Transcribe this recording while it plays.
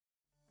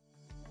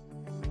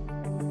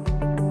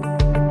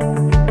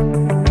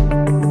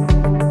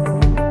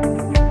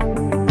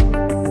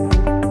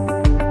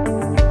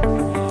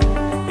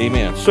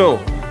Amen. So,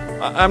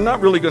 I'm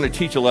not really going to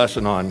teach a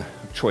lesson on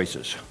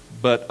choices,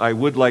 but I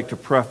would like to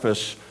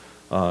preface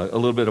a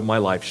little bit of my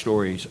life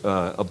stories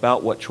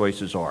about what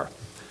choices are.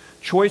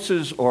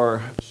 Choices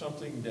are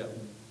something that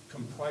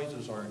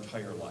comprises our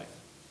entire life.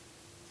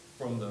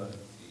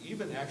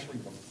 Even actually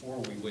before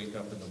we wake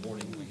up in the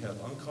morning, we have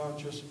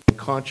unconscious and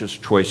conscious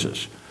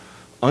choices.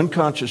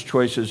 Unconscious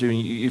choices,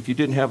 if you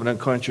didn't have an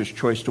unconscious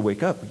choice to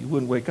wake up, you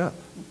wouldn't wake up.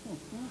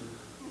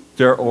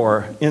 There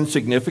are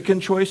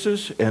insignificant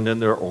choices, and then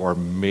there are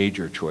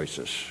major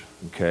choices,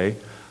 okay?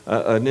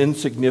 An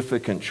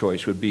insignificant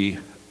choice would be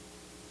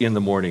in the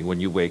morning when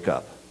you wake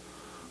up.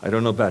 I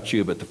don't know about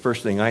you, but the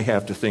first thing I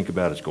have to think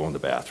about is going to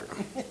the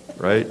bathroom,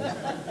 right?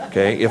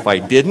 Okay, if I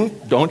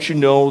didn't, don't you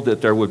know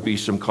that there would be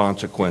some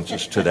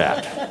consequences to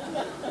that?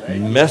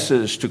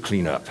 Messes to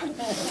clean up.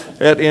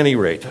 At any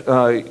rate,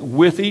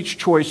 with each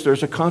choice,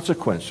 there's a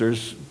consequence.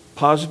 There's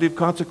positive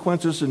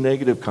consequences and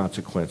negative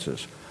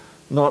consequences.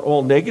 Not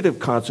all negative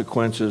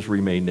consequences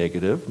remain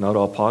negative. Not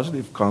all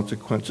positive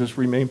consequences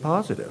remain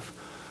positive.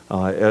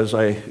 As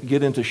I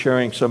get into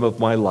sharing some of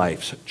my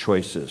life's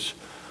choices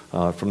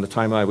from the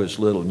time I was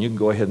little, and you can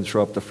go ahead and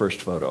throw up the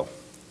first photo.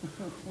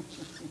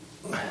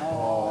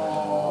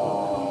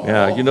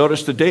 Yeah, you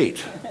notice the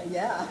date.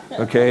 Yeah.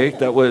 Okay,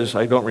 that was,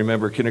 I don't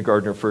remember,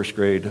 kindergarten or first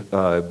grade.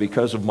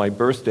 Because of my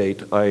birth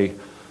date, I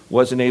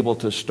wasn't able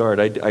to start.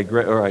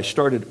 I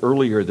started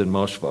earlier than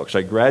most folks.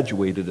 I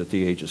graduated at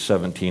the age of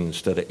 17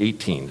 instead of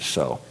 18.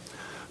 So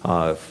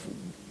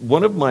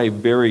one of my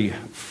very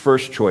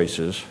first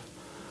choices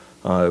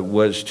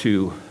was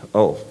to,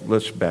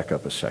 let's back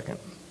up a second.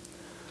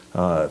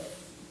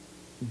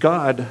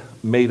 God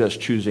made us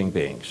choosing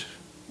beings.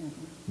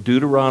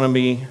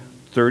 Deuteronomy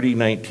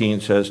 30:19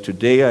 says,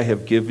 "Today I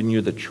have given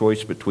you the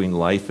choice between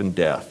life and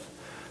death,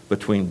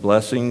 between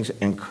blessings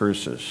and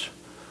curses.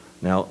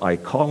 Now I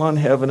call on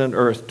heaven and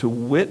earth to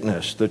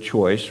witness the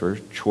choice or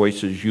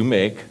choices you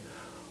make.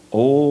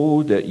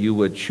 Oh, that you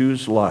would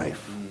choose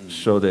life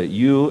so that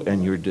you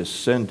and your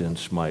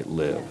descendants might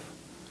live."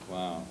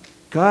 Wow.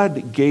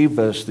 God gave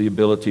us the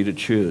ability to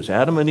choose.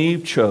 Adam and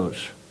Eve chose.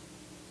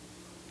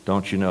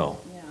 Don't you know?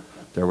 Yeah.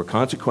 There were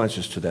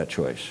consequences to that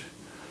choice.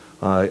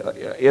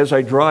 As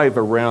I drive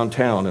around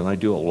town, and I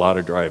do a lot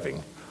of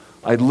driving,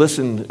 I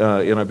listen,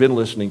 and I've been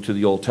listening to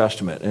the Old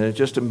Testament, and it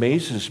just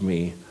amazes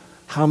me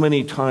how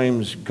many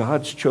times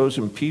God's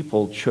chosen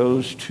people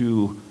chose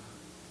to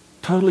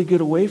totally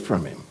get away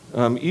from him.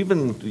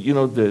 Even,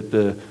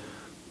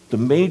 the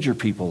major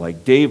people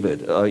like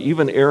David,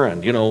 even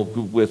Aaron,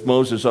 with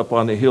Moses up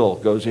on the hill,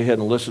 goes ahead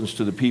and listens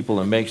to the people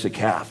and makes a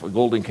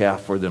golden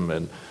calf for them.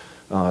 And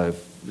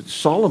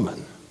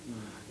Solomon,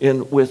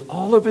 and with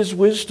all of his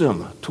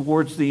wisdom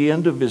towards the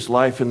end of his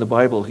life in the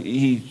Bible,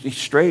 he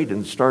strayed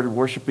and started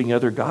worshiping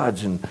other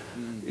gods. And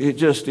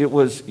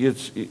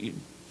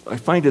I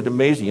find it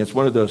amazing. It's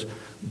one of those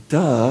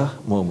duh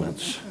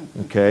moments,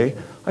 okay?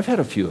 I've had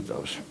a few of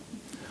those.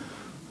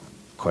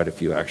 Quite a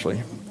few,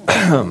 actually.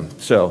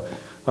 So,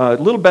 a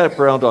little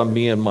background on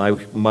me and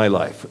my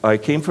life. I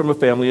came from a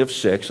family of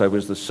 6. I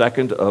was the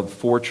second of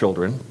 4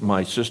 children.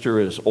 My sister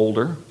is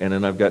older, and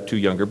then I've got 2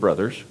 younger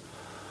brothers.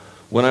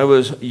 When I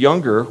was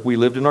younger, we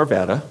lived in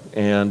Arvada,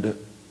 and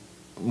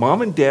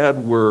Mom and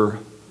Dad were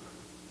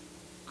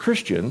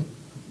Christian,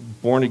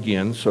 born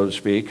again, so to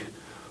speak,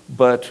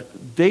 but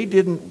they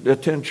didn't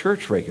attend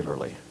church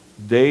regularly.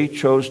 They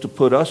chose to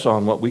put us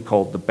on what we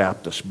called the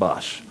Baptist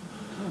bus.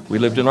 We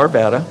lived in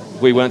Arvada.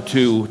 We went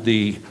to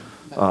the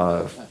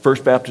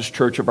First Baptist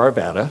Church of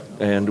Arvada,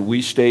 and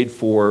we stayed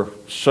for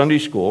Sunday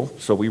school,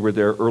 so we were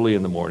there early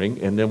in the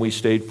morning, and then we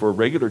stayed for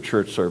regular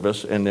church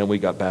service, and then we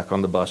got back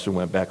on the bus and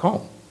went back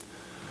home.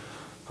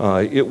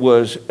 It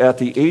was at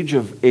the age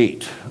of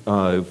 8,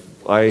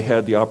 I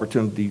had the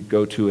opportunity to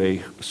go to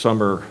a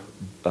summer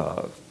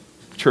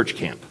church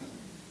camp,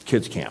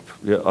 kids camp,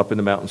 up in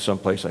the mountains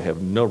someplace. I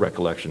have no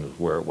recollection of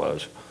where it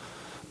was.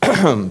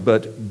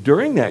 But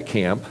during that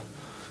camp,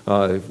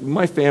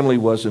 my family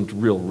wasn't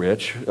real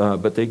rich,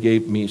 but they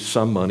gave me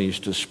some monies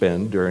to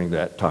spend during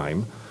that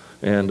time.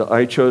 And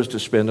I chose to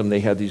spend them. They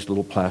had these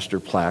little plaster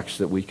plaques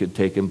that we could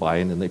take and buy,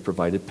 and then they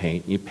provided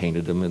paint. You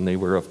painted them, and they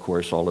were, of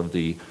course, all of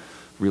the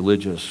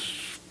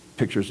religious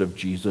pictures of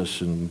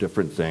Jesus and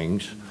different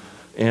things.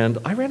 And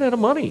I ran out of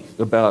money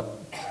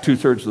about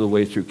 2/3 of the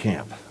way through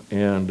camp.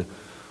 And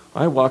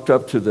I walked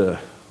up to the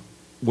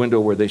window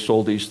where they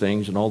sold these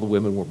things, and all the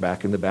women were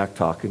back in the back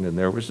talking, and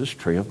there was this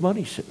tray of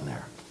money sitting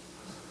there.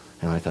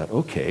 And I thought,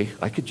 okay,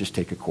 I could just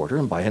take a quarter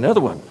and buy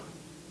another one.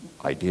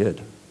 I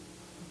did.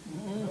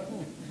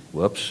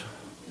 Whoops.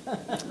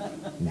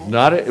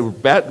 Not a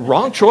bad,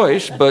 wrong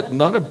choice, but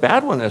not a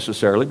bad one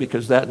necessarily,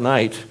 because that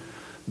night,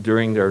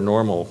 during their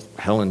normal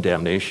hell and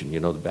damnation,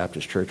 the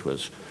Baptist church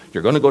was,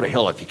 you're going to go to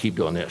hell if you keep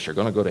doing this. You're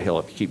going to go to hell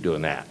if you keep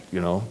doing that,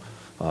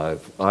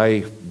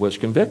 I was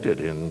convicted,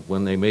 and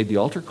when they made the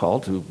altar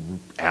call to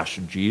ask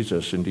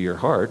Jesus into your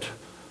heart,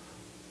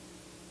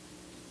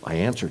 I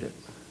answered it.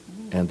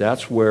 And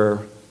that's where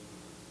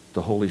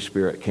the Holy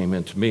Spirit came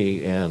into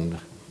me, and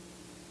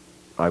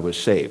I was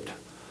saved.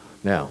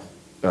 Now,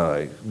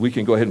 we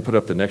can go ahead and put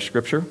up the next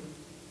scripture,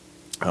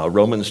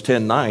 Romans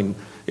 10:9.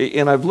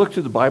 And I've looked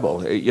through the Bible.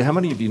 How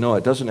many of you know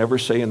it doesn't ever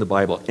say in the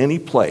Bible any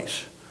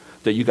place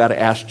that you got to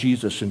ask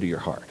Jesus into your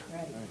heart?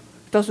 Right.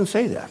 It doesn't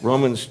say that.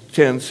 Romans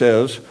 10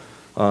 says,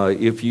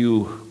 if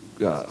you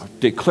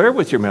declare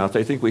with your mouth,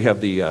 I think we have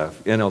the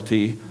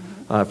NLT,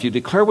 if you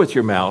declare with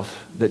your mouth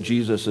that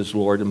Jesus is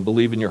Lord and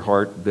believe in your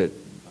heart that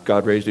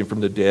God raised him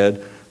from the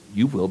dead,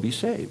 you will be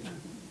saved.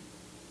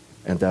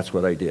 And that's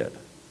what I did.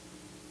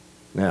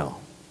 Now,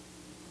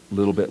 a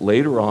little bit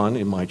later on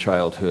in my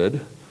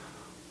childhood,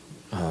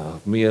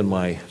 me and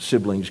my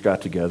siblings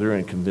got together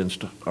and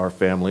convinced our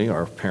family,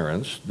 our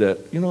parents, that,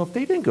 if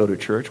they didn't go to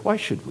church, why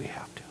should we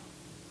have to?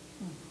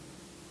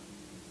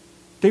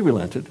 They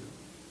relented.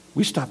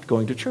 We stopped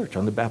going to church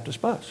on the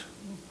Baptist bus.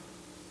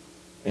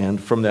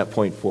 And from that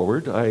point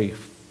forward, I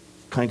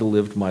kind of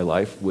lived my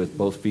life with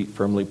both feet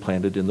firmly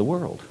planted in the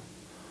world,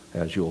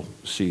 as you'll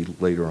see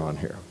later on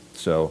here.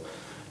 So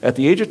at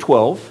the age of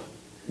 12,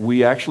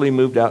 we actually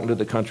moved out into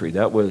the country.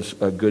 That was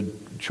a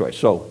good choice.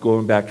 So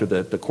going back to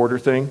the quarter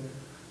thing,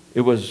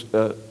 it was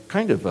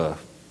kind of a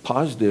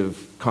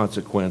positive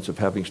consequence of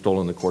having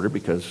stolen the quarter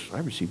because I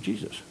received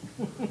Jesus.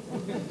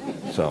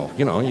 So,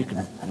 you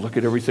can look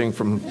at everything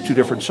from two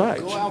different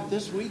sides. Go out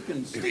this week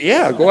and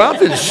steal go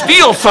out and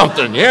steal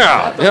something.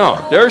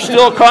 Yeah, there's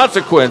still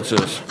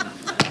consequences.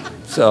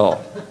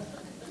 So,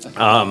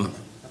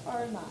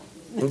 or not.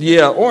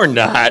 Yeah, or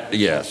not.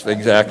 Yes,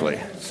 exactly.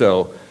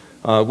 So,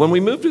 when we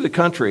moved to the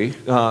country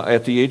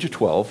at the age of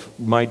 12,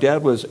 my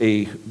dad was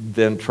a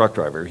then truck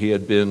driver. He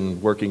had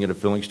been working at a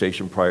filling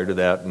station prior to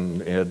that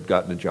and had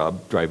gotten a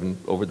job driving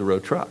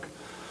over-the-road truck.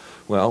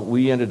 Well,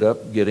 we ended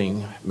up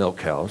getting milk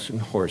cows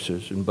and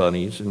horses and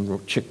bunnies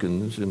and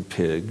chickens and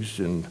pigs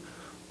and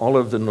all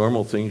of the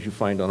normal things you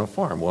find on a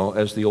farm. Well,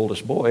 as the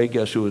oldest boy,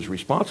 guess who was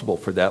responsible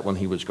for that when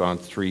he was gone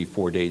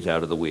 3-4 days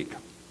out of the week?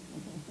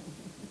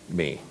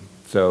 Me.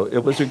 So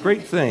it was a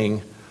great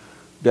thing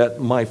that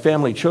my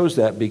family chose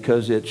that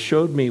because it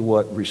showed me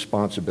what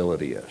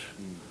responsibility is.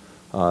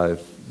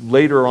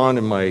 Later on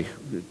in my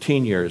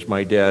teen years,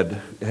 my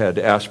dad had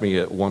asked me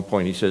at one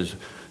point, he says,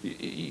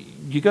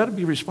 you got to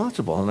be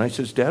responsible. And I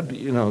says, Dad,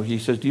 he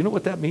says, do you know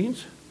what that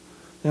means?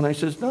 And I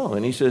says, no.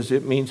 And he says,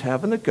 it means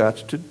having the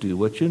guts to do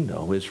what you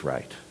know is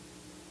right.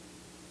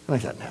 And I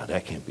thought, no,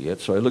 that can't be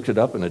it. So I looked it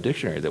up in a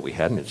dictionary that we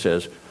had, and it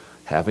says,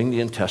 having the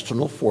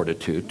intestinal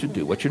fortitude to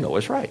do what you know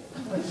is right.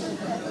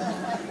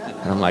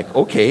 And I'm like,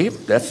 okay,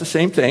 that's the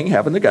same thing,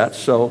 having the guts.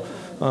 So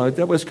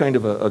that was kind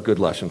of a good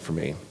lesson for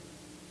me.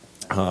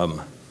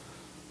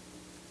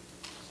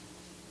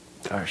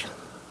 Gosh,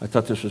 I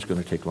thought this was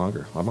going to take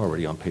longer. I'm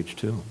already on page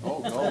 2. Oh,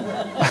 no.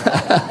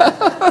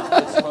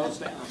 It slows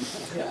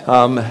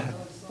down.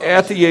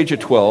 At the age of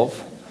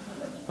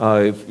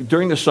 12,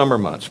 during the summer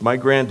months, my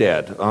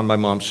granddad on my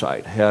mom's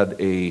side had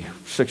a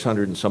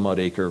 600 and some odd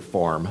acre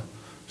farm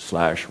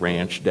 /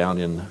 ranch down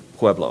in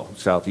Pueblo,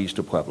 southeast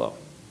of Pueblo.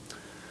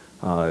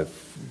 To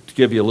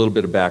give you a little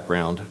bit of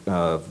background,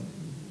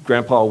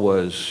 Grandpa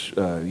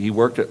he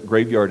worked at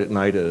graveyard at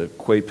night at a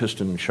Quay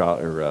piston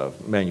shop or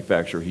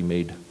manufacturer. He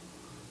made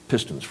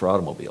pistons for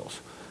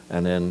automobiles,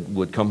 and then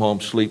would come home,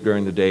 sleep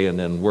during the day, and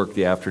then work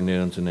the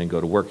afternoons, and then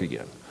go to work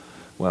again.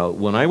 Well,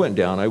 when I went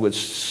down, I would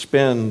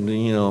spend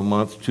a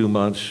month, 2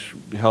 months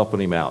helping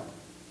him out,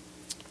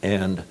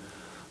 and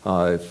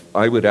I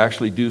would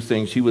actually do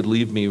things. He would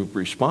leave me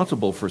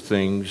responsible for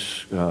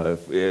things.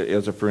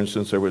 For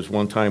instance, there was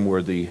one time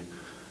where he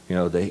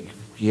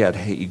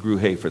grew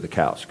hay for the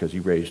cows because he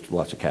raised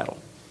lots of cattle,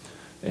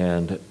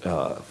 and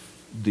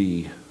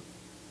the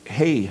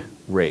hay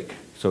rake.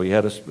 So he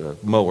had a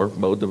mower,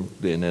 mowed them,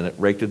 and then it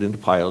raked it into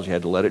piles. You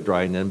had to let it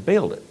dry and then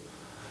baled it.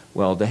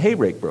 Well, the hay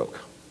rake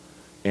broke.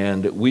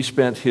 And we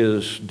spent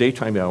his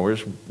daytime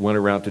hours, went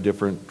around to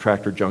different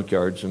tractor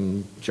junkyards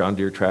and John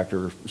Deere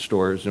tractor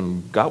stores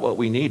and got what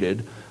we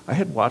needed. I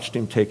had watched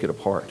him take it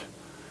apart.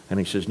 And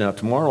he says, now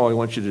tomorrow I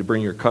want you to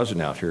bring your cousin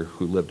out here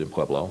who lived in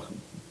Pueblo,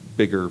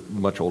 bigger,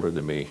 much older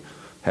than me,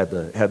 had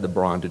the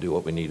brawn to do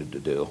what we needed to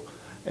do,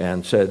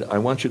 and said, I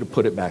want you to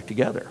put it back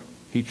together.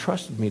 He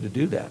trusted me to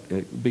do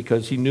that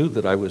because he knew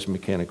that I was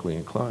mechanically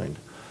inclined.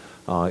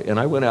 And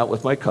I went out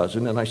with my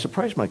cousin, and I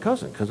surprised my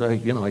cousin because I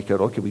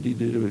said, okay, we need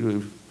to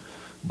do.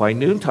 By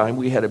noontime,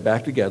 we had it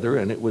back together,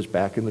 and it was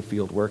back in the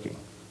field working.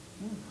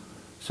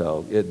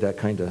 So that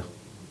kind of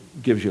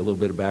gives you a little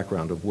bit of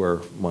background of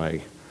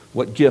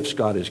what gifts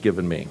God has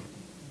given me.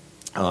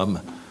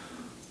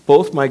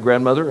 Both my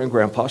grandmother and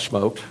grandpa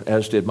smoked,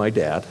 as did my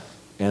dad.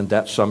 And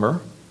that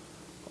summer,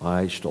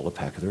 I stole a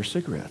pack of their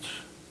cigarettes.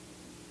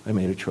 I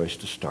made a choice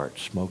to start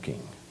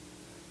smoking.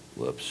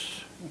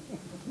 Whoops.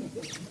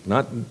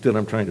 Not that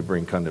I'm trying to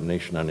bring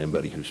condemnation on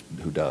anybody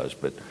who does,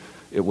 but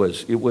it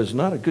was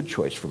not a good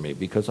choice for me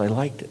because I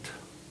liked it.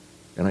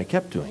 And I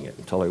kept doing it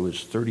until I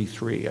was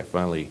 33. I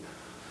finally,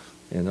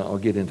 and I'll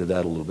get into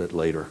that a little bit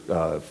later.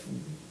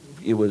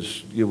 It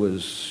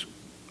was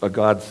a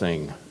God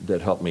thing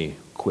that helped me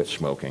quit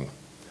smoking.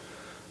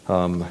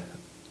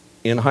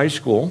 In high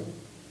school,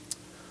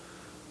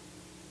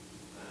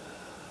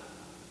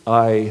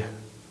 I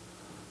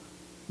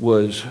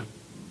was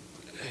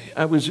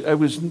I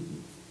was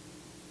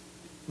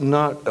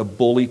not a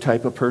bully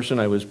type of person.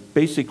 I was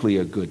basically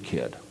a good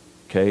kid.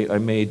 Okay, I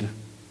made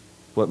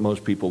what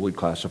most people would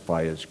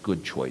classify as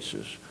good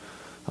choices.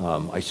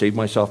 I saved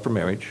myself for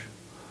marriage.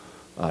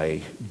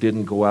 I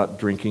didn't go out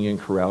drinking and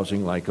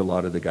carousing like a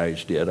lot of the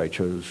guys did. I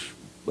chose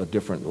a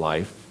different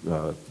life.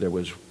 There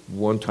was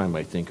one time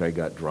I think I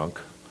got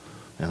drunk,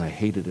 and I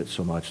hated it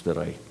so much that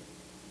I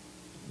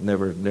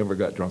never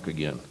got drunk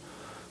again.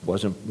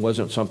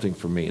 Wasn't something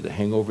for me. The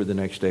hangover the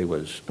next day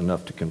was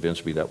enough to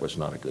convince me that was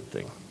not a good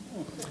thing.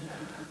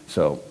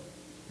 So,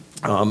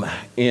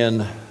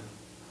 in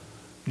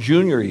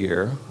junior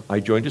year, I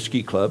joined a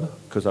ski club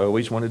because I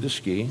always wanted to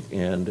ski,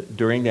 and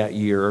during that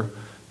year,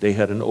 they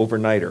had an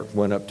overnighter,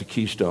 went up to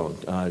Keystone,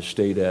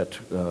 stayed at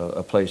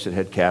a place that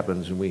had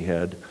cabins, and we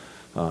had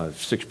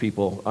 6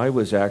 people. I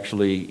was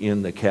actually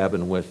in the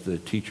cabin with the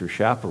teacher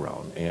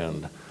chaperone,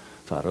 and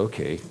thought,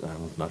 okay,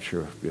 I'm not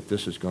sure if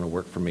this is going to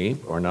work for me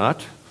or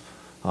not,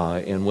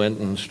 and went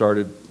and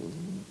started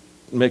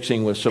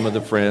mixing with some of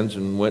the friends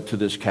and went to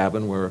this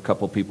cabin where a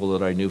couple people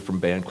that I knew from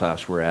band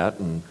class were at,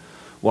 and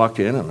walked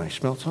in and I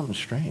smelled something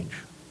strange.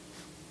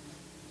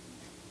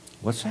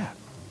 What's that?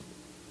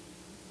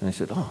 And I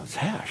said, oh, it's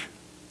hash.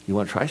 You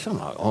want to try some?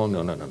 Oh,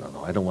 no,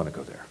 I don't want to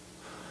go there.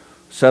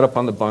 Sat up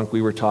on the bunk.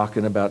 We were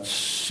talking about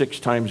 6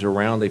 times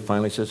around. They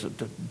finally said,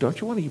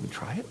 don't you want to even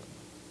try it?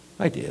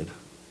 I did.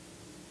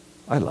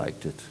 I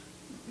liked it.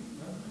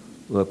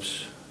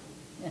 Whoops.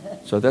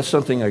 So that's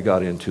something I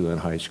got into in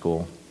high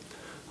school.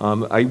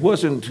 I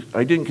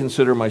didn't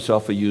consider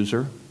myself a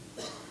user.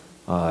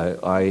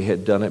 I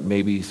had done it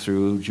maybe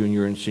through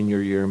junior and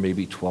senior year,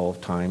 maybe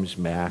 12 times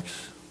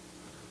max.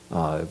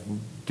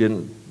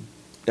 Didn't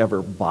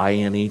ever buy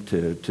any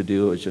to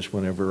do. It was just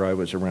whenever I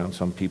was around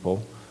some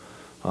people.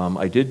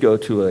 I did go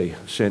to a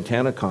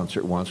Santana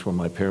concert once when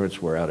my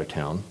parents were out of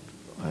town,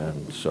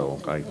 and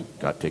so I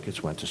got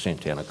tickets, went to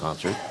Santana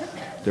concert.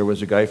 There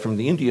was a guy from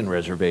the Indian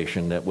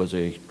reservation that was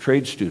a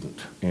trade student,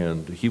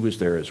 and he was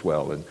there as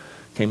well, and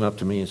came up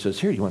to me and says,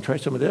 here, you want to try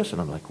some of this?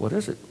 And I'm like, what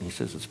is it? And he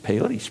says, it's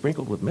peyote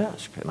sprinkled with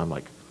mesc. And I'm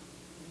like,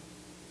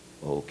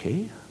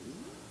 okay.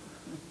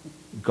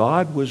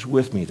 God was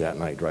with me that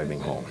night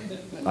driving home.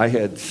 I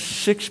had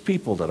 6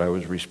 people that I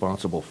was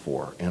responsible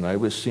for, and I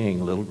was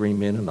seeing little green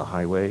men in the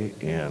highway,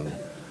 and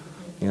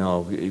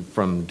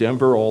from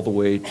Denver all the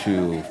way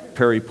to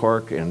Perry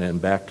Park and then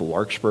back to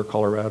Larkspur,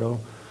 Colorado.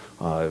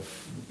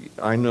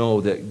 I know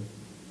that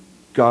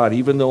God,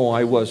 even though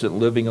I wasn't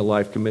living a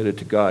life committed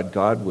to God,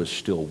 God was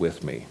still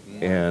with me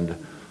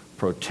and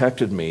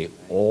protected me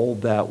all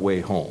that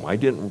way home. I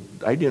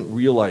didn't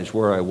realize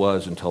where I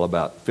was until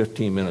about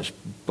 15 minutes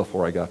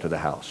before I got to the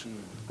house.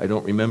 I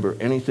don't remember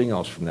anything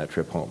else from that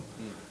trip home.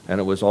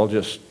 And it was all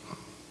just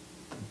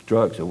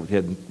drugs. It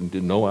had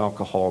no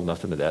alcohol,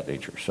 nothing of that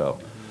nature. So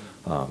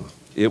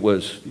it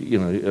was,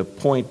 a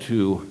point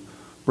to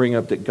bring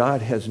up that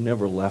God has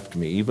never left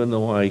me. Even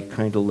though I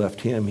kind of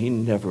left him, he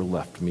never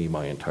left me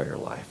my entire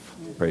life.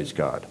 Praise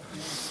God.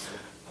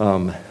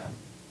 In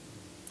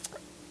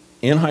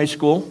high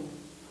school,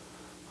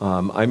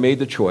 I made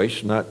the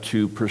choice not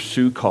to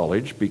pursue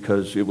college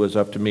because it was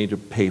up to me to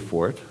pay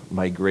for it.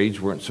 My grades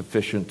weren't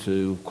sufficient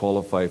to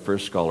qualify for a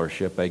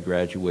scholarship. I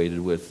graduated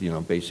with,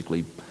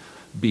 basically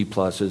B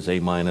pluses, A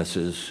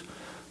minuses.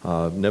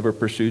 Never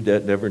pursued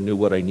that, never knew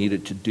what I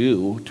needed to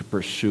do to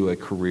pursue a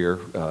career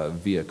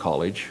via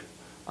college.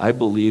 I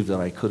believe that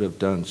I could have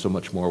done so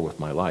much more with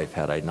my life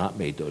had I not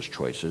made those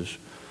choices.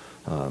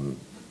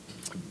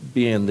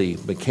 Being the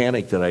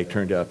mechanic that I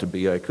turned out to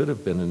be, I could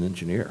have been an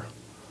engineer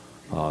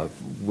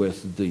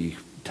with the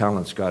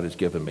talents God has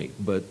given me,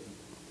 but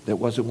that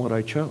wasn't what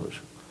I chose.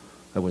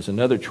 That was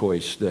another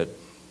choice that,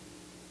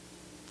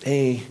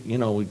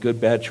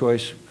 good, bad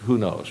choice, who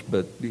knows,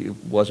 but it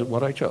wasn't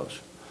what I chose.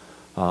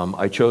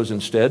 I chose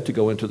instead to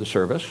go into the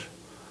service.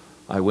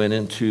 I went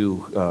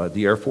into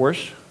the Air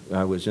Force.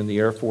 I was in the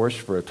Air Force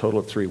for a total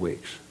of 3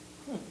 weeks.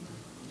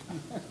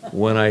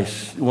 When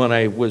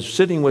I was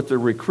sitting with the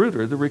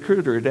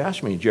recruiter had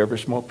asked me, did you ever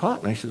smoke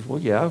pot? And I said, well,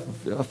 yeah,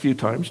 a few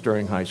times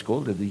during high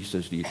school. He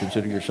says, do you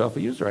consider yourself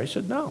a user? I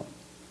said, no,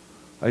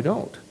 I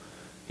don't.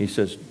 He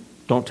says,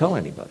 don't tell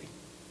anybody.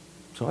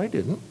 So I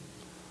didn't.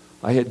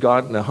 I had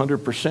gotten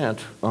 100%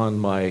 on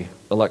my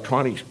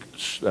electronics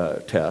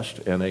test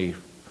and a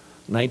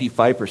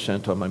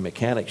 95% on my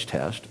mechanics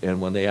test,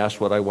 and when they asked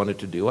what I wanted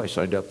to do, I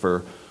signed up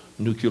for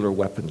nuclear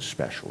weapons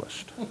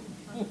specialist.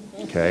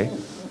 Okay?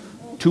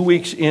 2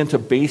 weeks into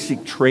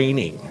basic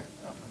training,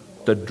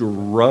 the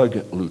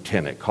drug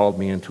lieutenant called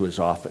me into his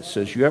office,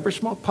 says, you ever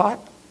smoke pot?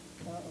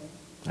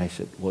 I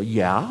said, well,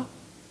 yeah.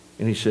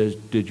 And he says,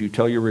 did you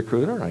tell your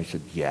recruiter? And I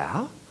said,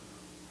 yeah.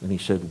 And he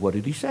said, what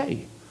did he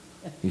say?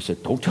 He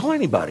said, don't tell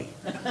anybody.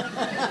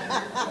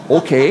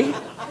 Okay.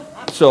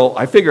 So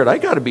I figured I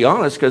got to be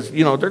honest because,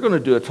 they're going to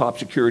do a top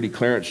security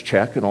clearance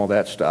check and all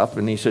that stuff.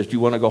 And he says, do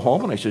you want to go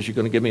home? And I says, you're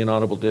going to give me an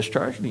honorable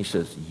discharge? And he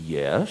says,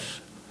 yes,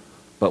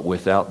 but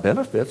without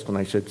benefits. And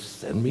I said,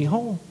 send me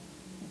home.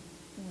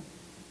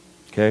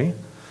 Okay.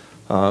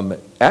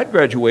 At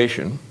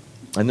graduation,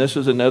 And this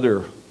is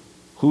another,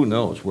 who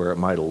knows where it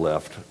might have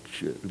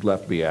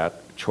left me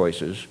at,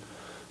 choices.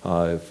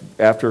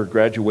 After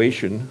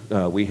graduation,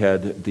 we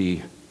had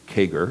the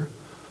Kager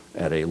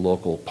at a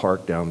local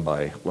park down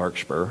by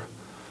Larkspur.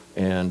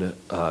 And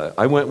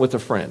I went with a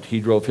friend. He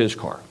drove his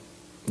car.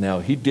 Now,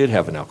 he did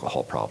have an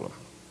alcohol problem.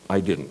 I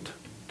didn't,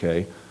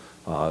 okay?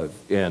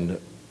 And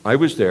I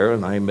was there,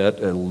 and I met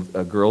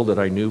a girl that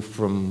I knew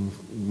from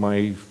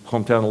my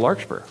hometown of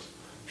Larkspur.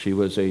 She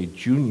was a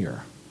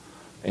junior.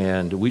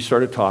 And we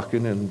started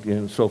talking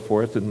and so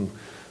forth, and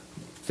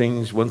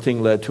one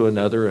thing led to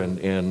another,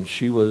 and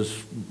she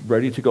was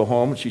ready to go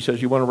home, and she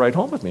says, "You want to ride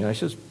home with me?" And I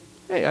says,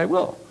 "Hey, I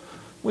will."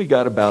 We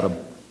got about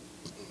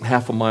a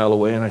half a mile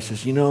away, and I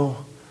says,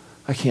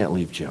 I can't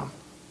leave Jim.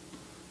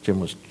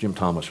 Jim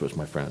Thomas was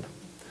my friend.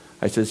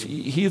 I says,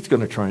 he's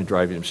going to try and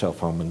drive himself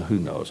home, and who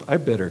knows? I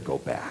better go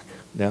back.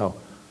 Now,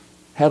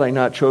 had I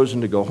not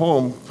chosen to go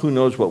home, who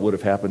knows what would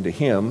have happened to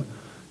him.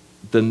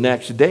 The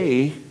next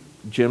day,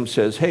 Jim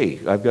says, "Hey,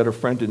 I've got a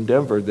friend in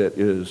Denver that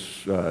is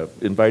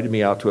invited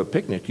me out to a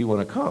picnic. You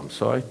want to come?"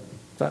 So I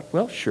thought,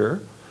 well,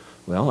 sure.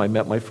 Well, I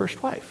met my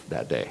first wife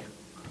that day.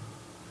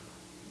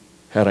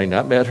 Had I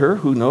not met her,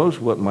 who knows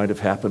what might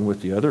have happened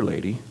with the other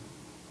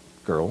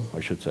girl, I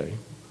should say.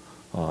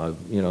 So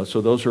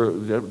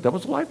that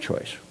was a life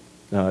choice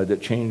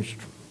that changed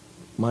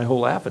my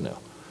whole avenue.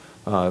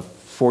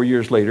 4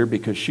 years later,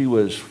 because she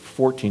was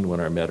 14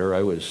 when I met her,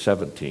 I was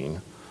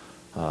 17,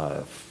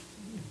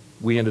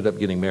 we ended up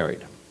getting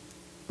married.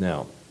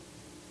 Now,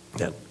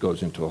 that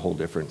goes into a whole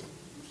different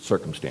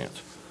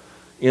circumstance.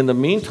 In the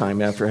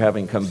meantime, after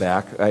having come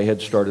back, I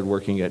had started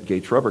working at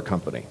Gates Rubber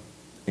Company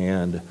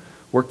and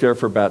worked there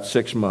for about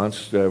 6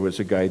 months. There was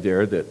a guy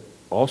there that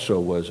also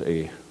was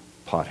a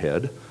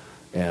pothead,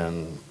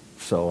 and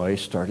so I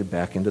started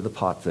back into the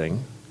pot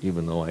thing,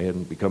 even though I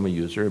hadn't become a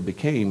user. It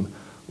became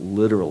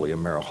literally a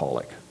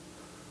mariholic.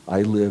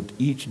 I lived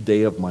each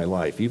day of my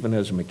life, even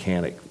as a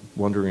mechanic,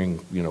 wondering,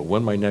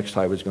 when my next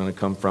high was going to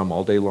come from.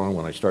 All day long,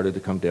 when I started to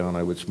come down,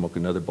 I would smoke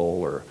another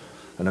bowl or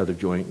another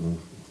joint, and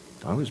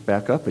I was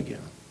back up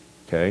again,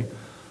 okay?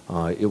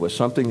 It was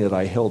something that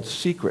I held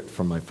secret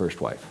from my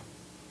first wife.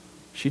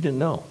 She didn't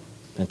know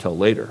until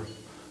later,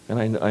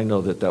 and I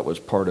know that was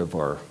part of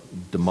our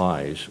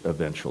demise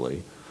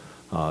eventually,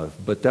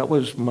 but that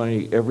was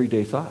my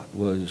everyday thought,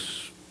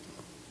 was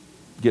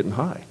getting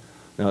high.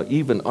 Now,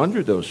 even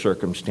under those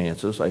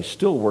circumstances, I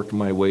still worked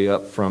my way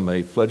up from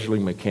a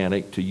fledgling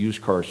mechanic to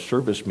used car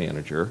service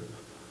manager,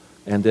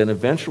 and then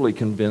eventually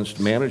convinced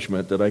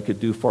management that I could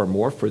do far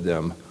more for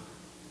them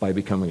by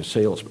becoming a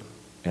salesman.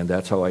 And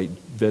that's how I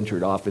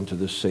ventured off into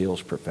the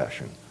sales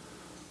profession.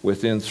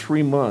 Within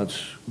 3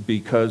 months,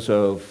 because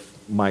of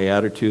my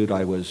attitude,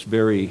 I was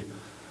very,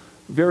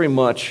 very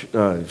much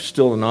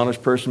still an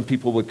honest person.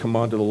 People would come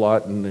onto the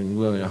lot and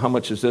well, how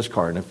much is this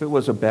car? And if it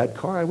was a bad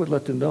car, I would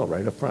let them know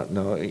right up front.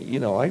 No,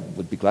 I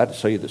would be glad to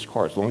sell you this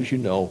car as long as you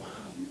know,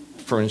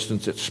 for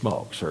instance, it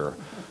smokes or,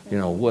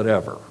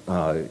 whatever.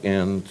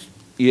 And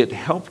it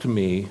helped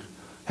me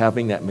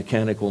having that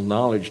mechanical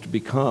knowledge to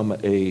become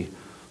a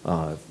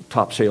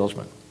top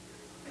salesman.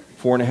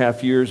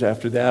 4.5 years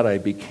after that, I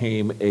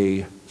became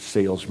a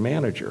sales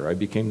manager. I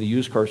became the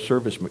used car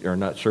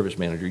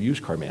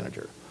used car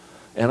manager.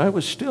 And I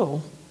was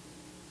still,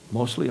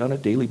 mostly on a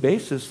daily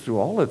basis through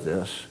all of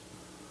this,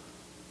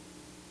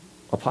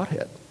 a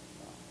pothead.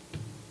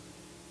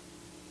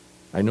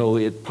 I know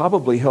it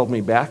probably held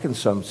me back in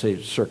some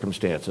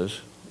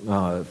circumstances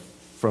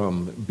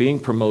from being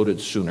promoted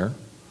sooner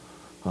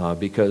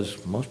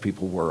because most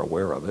people were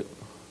aware of it.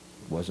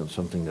 It wasn't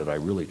something that I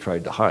really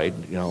tried to hide.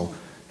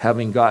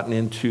 Having gotten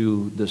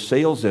into the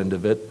sales end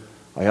of it,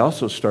 I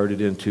also started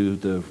into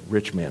the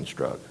rich man's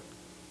drug,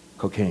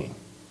 cocaine.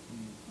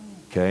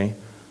 Okay?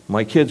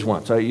 My kids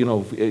once,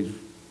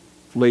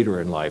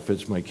 later in life,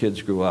 as my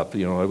kids grew up,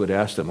 I would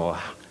ask them,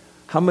 well,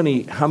 how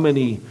many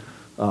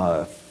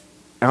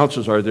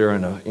ounces are there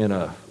in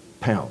a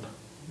pound?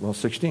 Well,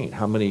 16.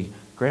 How many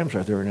grams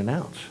are there in an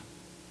ounce?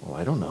 Well,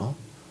 I don't know.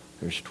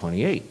 There's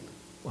 28.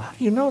 Well, how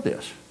do you know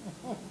this?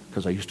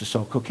 Because I used to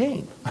sell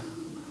cocaine.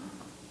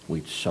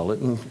 We'd sell it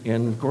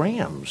in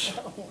grams.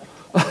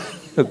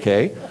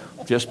 Okay?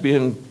 Just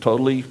being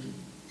totally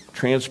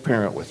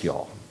transparent with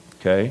y'all.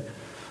 Okay?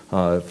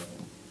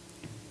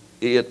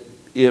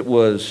 It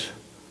was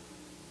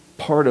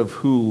part of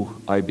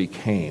who I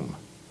became,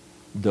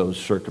 those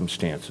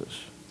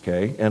circumstances.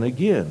 Okay? And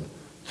again,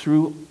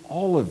 through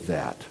all of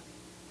that,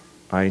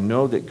 I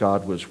know that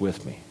God was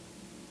with me.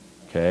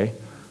 Okay?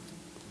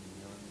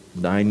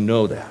 I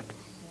know that.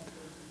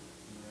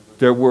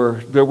 There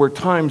were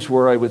times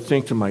where I would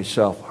think to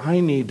myself,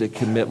 I need to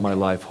commit my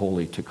life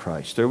wholly to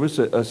Christ. There was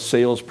a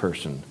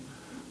salesperson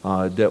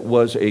that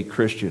was a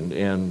Christian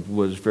and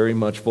was very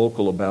much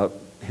vocal about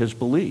his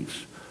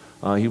beliefs.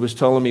 He was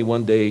telling me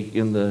one day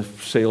in the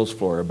sales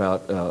floor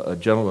about a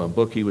gentleman, a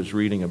book he was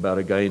reading about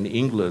a guy in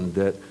England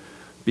that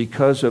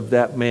because of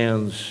that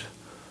man's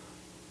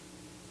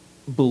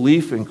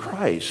belief in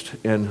Christ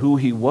and who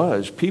he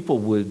was, people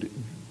would,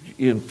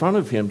 in front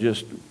of him,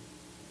 just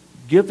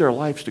give their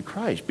lives to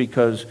Christ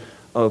because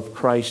of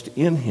Christ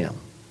in him.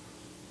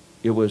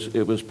 It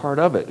was part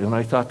of it. And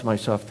I thought to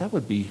myself, that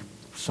would be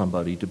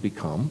somebody to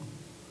become.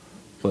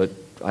 But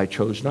I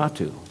chose not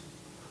to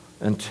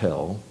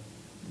until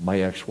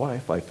my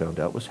ex-wife, I found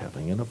out, was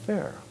having an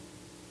affair.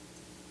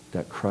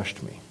 That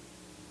crushed me.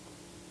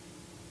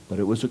 But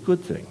it was a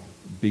good thing,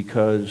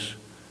 because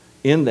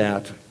in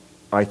that,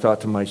 I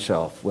thought to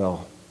myself,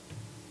 well,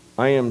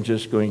 I am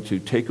just going to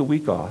take a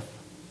week off,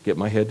 get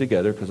my head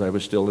together, because I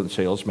was still in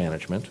sales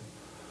management.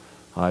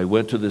 I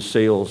went to the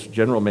sales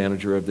general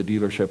manager of the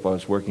dealership I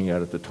was working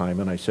at the time,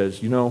 and I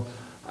says,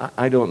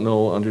 I don't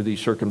know under these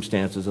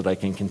circumstances that I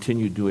can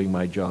continue doing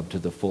my job to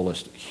the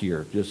fullest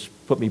here. Just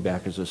put me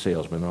back as a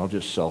salesman, and I'll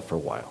just sell for a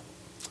while.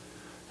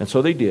 And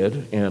so they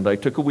did, and I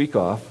took a week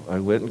off. I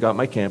went and got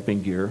my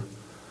camping gear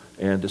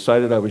and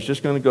decided I was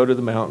just going to go to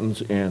the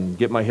mountains and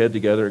get my head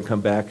together and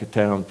come back to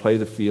town, play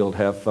the field,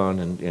 have fun,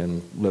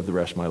 and live the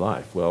rest of my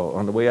life. Well,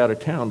 on the way out of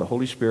town, the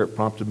Holy Spirit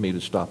prompted me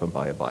to stop and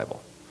buy a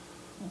Bible.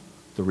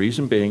 The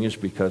reason being is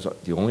because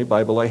the only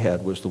Bible I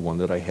had was the one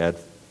that I had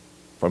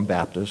from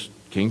Baptist,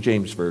 King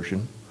James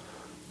Version.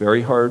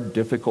 Very hard,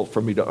 difficult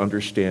for me to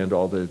understand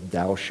all the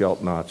thou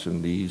shalt nots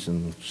and these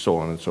and so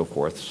on and so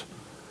forth.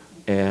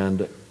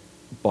 And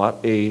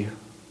bought a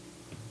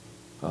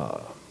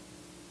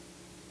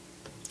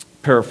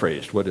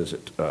paraphrased,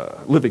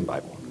 Living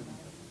Bible.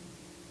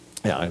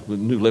 Yeah,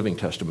 New Living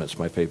Testament's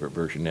my favorite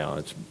version now.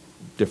 It's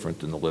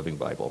different than the Living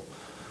Bible.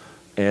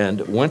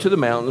 And went to the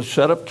mountains,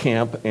 set up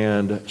camp,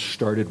 and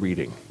started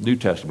reading New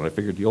Testament. I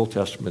figured the Old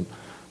Testament,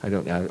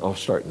 I'll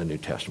start in the New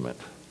Testament.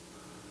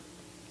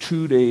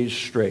 2 days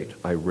straight,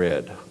 I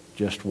read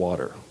just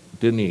water,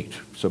 didn't eat.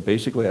 So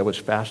basically, I was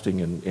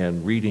fasting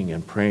and reading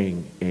and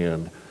praying.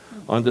 And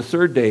on the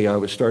third day, I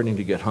was starting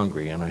to get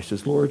hungry. And I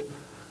says, Lord,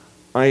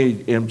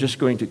 I am just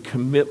going to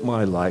commit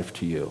my life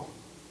to you.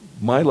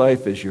 My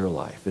life is your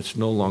life. It's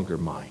no longer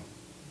mine.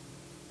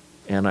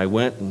 And I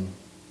went and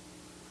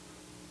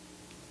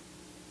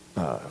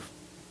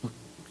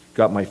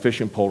got my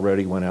fishing pole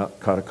ready, went out,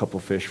 caught a couple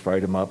fish,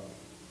 fried them up,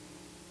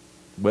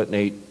 went and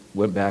ate,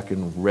 went back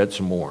and read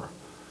some more.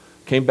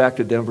 Came back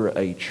to Denver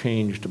a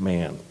changed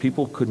man.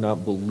 People could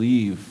not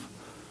believe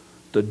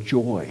the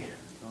joy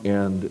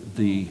and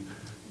the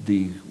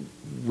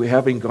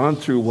having gone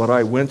through what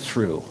I went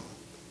through,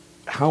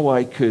 how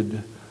I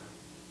could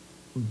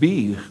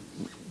be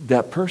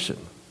that person.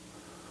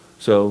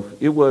 So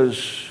it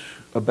was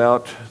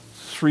about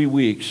 3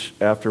 weeks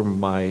after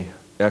my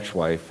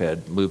ex-wife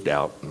had moved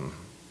out, and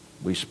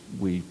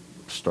we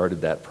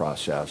started that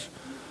process.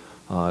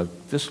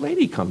 This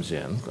lady comes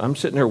in. I'm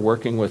sitting there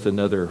working with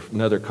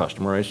another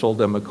customer. I sold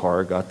them a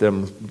car, got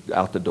them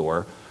out the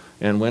door,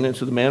 and went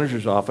into the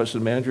manager's office. The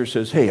manager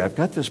says, hey, I've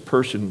got this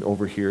person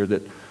over here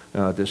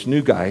that, this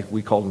new guy,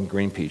 we call him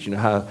Green Peach. You know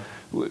how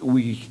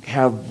we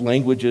have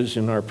languages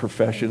in our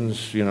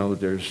professions,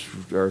 there's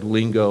our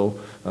lingo.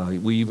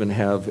 We even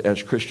have,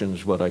 as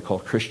Christians, what I call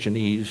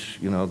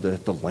Christianese,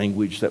 the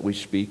language that we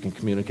speak and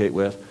communicate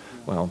with.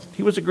 Well,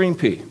 he was a green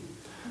pea.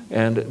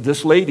 And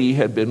this lady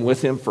had been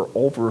with him for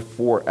over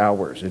 4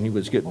 hours, and he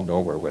was getting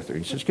nowhere with her.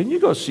 He says, can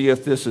you go see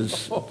if this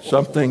is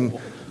something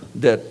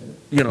that,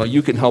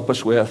 you can help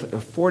us with?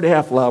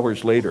 4.5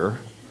 hours later,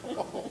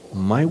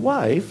 my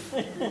wife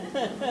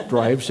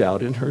drives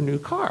out in her new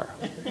car.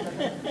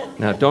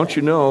 Now, don't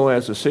you know,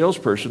 as a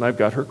salesperson, I've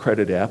got her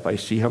credit app. I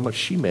see how much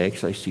she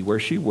makes. I see where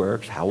she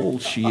works, how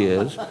old she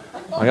is.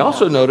 I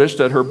also noticed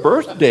that her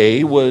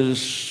birthday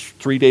was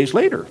 3 days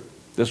later.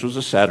 This was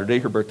a Saturday.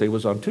 Her birthday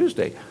was on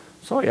Tuesday.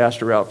 So I asked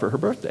her out for her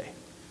birthday.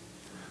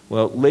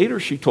 Well, later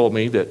she told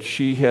me that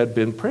she had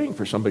been praying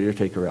for somebody to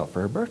take her out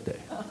for her birthday.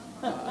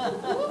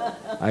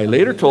 I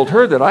later told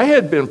her that I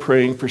had been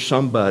praying for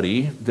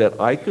somebody that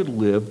I could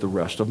live the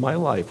rest of my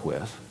life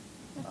with,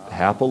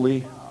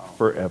 happily,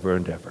 forever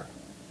and ever.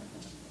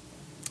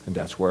 And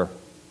that's where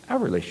our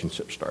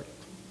relationship started.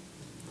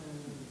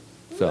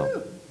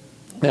 So,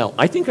 now,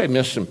 I think I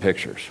missed some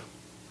pictures.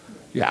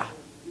 Yeah.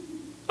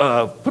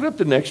 Put up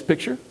the next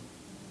picture.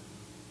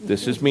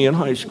 This is me in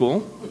high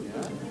school.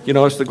 You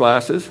notice the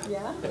glasses?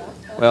 Yeah.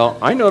 Well,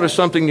 I noticed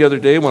something the other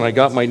day when I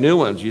got my new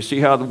ones. You see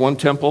how the one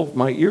temple,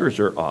 my ears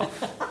are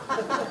off.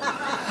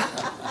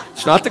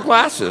 It's not the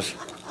glasses.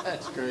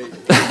 That's great.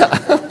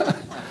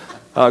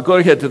 Go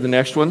ahead to the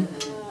next one.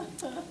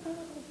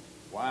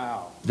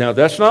 Wow. Now,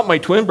 that's not my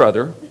twin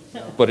brother,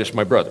 but it's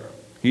my brother.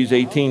 He's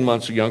 18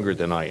 months younger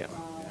than I am.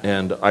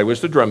 And I was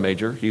the drum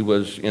major. He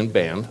was in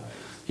band.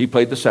 He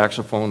played the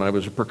saxophone. I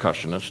was a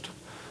percussionist.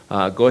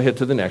 Go ahead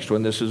to the next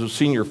one. This is a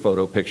senior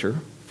photo picture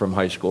from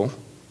high school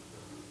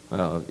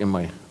in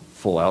my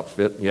full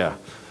outfit. Yeah.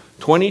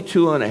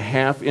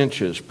 22.5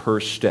 inches per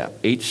step,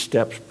 8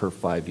 steps per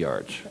 5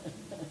 yards.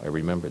 I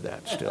remember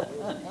that still.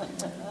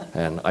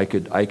 And I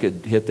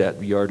could hit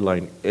that yard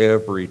line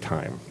every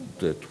time,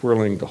 the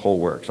twirling, the whole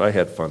works. I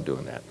had fun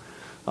doing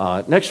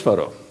that. Next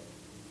photo.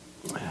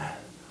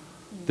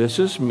 This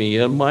is me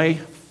and my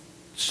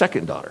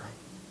second daughter.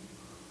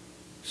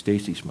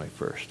 Stacy's my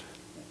first.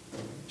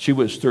 She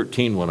was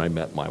 13 when I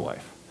met my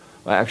wife.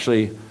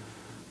 Actually,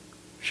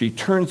 She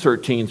turned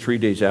 13 3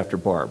 days after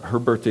Barb. Her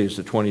birthday is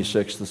the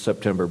 26th of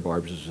September.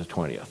 Barb's is the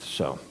 20th.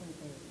 So,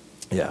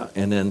 yeah.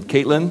 And then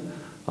Caitlin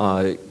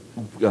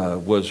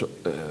was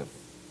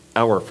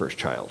our first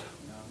child.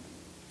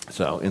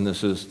 So, and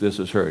this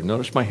is her.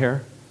 Notice my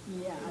hair?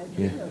 Yeah, I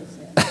do notice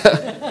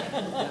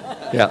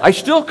that. Yeah, I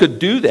still could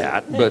do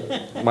that,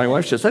 but my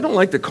wife says, I don't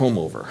like the comb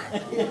over.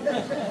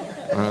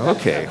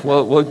 Okay,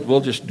 well,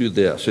 we'll just do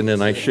this. And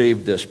then I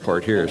shaved this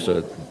part here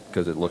so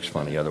because it looks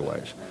funny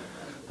otherwise.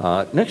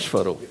 Next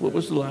photo. What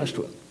was the last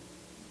one?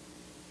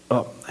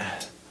 Oh,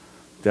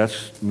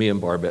 that's me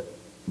and Barb at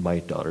my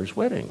daughter's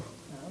wedding.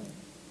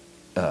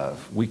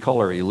 We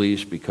call her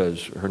Elise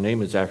because her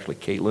name is actually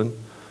Caitlin,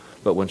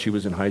 but when she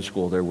was in high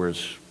school, there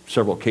was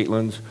several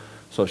Caitlins,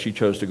 so she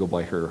chose to go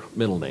by her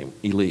middle name,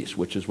 Elise,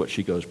 which is what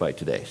she goes by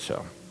today.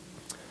 So,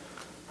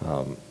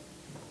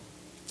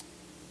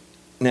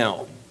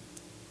 now,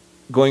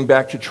 going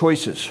back to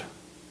choices.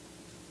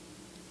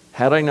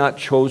 Had I not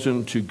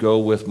chosen to go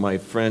with my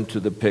friend to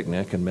the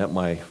picnic and met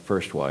my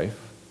first wife,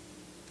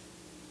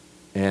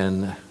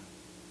 and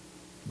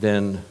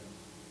then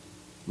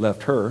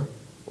left her,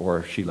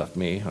 or she left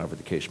me, however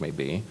the case may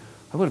be,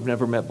 I would have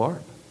never met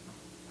Barb.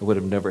 I would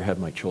have never had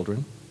my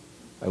children.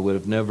 I would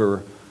have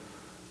never,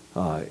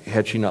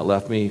 had she not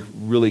left me,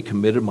 really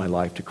committed my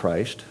life to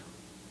Christ.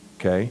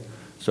 Okay?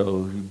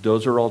 So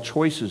those are all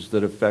choices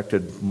that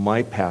affected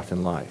my path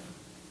in life.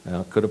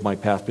 Now, could have my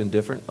path been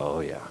different?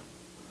 Oh, yeah.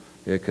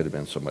 It could have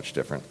been so much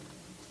different.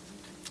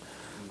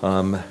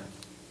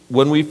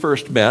 When we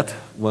first met,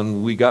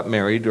 when we got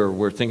married, or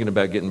were thinking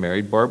about getting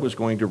married, Barb was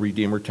going to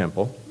Redeemer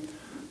Temple.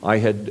 I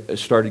had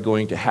started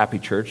going to Happy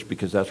Church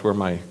because that's where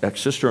my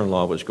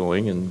ex-sister-in-law was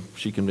going, and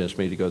she convinced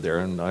me to go there,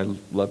 and I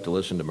love to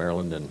listen to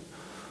Marilyn and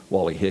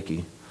Wally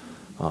Hickey.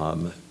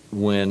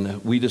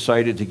 When we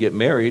decided to get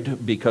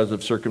married because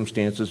of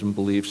circumstances and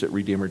beliefs at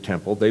Redeemer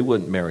Temple, they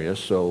wouldn't marry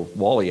us, so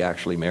Wally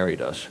actually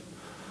married us.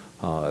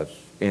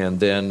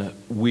 And then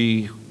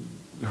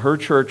her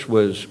church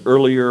was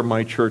earlier,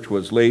 my church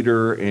was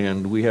later,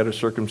 and we had a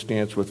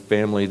circumstance with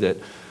family that,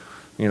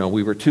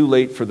 we were too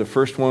late for the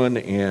first one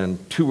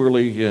and too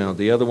early,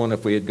 the other one,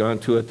 if we had gone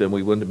to it, then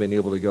we wouldn't have been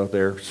able to go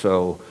there.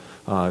 So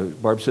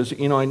Barb says,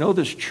 I know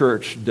this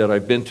church that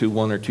I've been to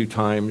one or two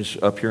times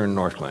up here in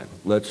Northland.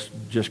 Let's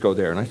just go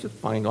there. And I said,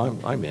 fine,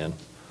 I'm in.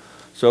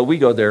 So we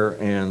go there,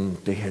 and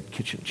they had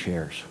kitchen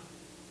chairs.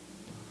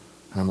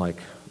 I'm like,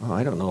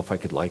 I don't know if I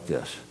could like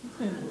this.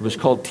 It was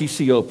called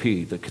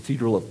TCOP, the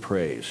Cathedral of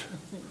Praise.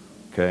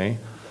 Okay?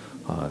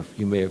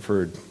 You may have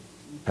heard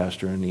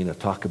Pastor and Nina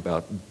talk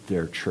about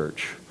their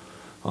church.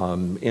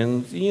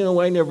 And,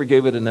 I never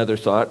gave it another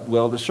thought.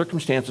 Well, the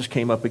circumstances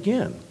came up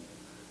again.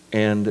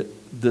 And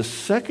the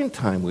second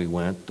time we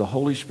went, the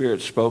Holy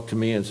Spirit spoke to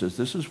me and says,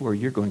 this is where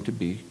you're going to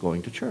be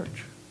going to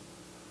church.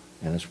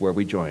 And it's where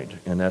we joined.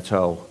 And that's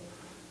how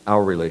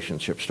our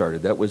relationship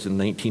started. That was in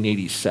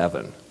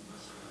 1987.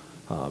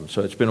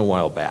 So it's been a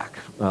while back.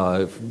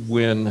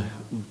 When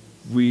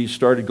we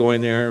started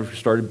going there,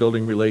 started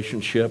building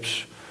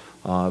relationships,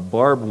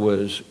 Barb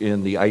was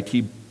in the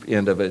IT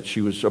end of it.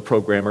 She was a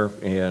programmer,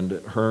 and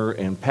her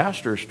and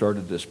Pastor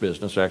started this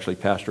business. Actually,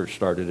 Pastor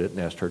started it and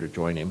asked her to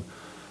join him.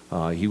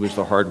 He was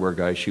the hardware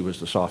guy. She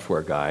was the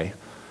software guy.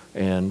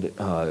 And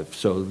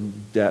so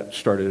that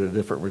started a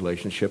different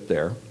relationship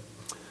there.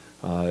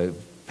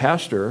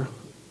 Pastor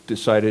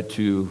decided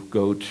to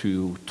go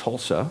to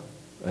Tulsa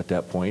at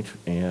that point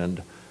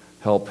and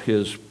help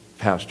his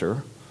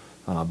pastor,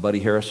 Buddy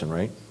Harrison,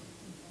 right?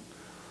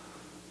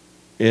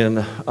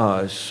 And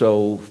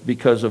so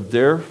because of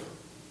their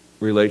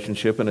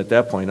relationship, and at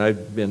that point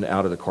I'd been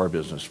out of the car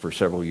business for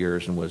several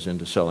years and was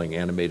into selling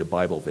animated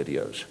Bible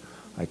videos.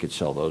 I could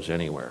sell those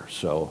anywhere.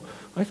 So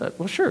I thought,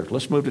 well, sure,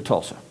 let's move to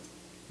Tulsa.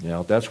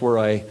 That's where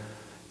I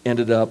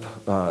ended up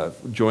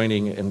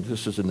joining, and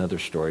this is another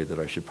story that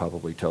I should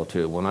probably tell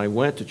too. When I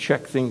went to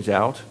check things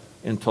out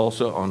in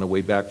Tulsa on the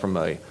way back from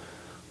a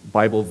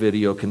Bible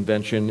video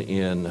convention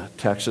in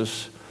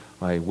Texas,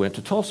 I went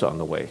to Tulsa on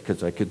the way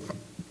because I could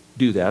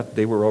do that.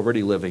 They were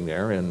already living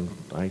there, and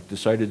I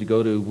decided to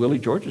go to Willie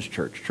George's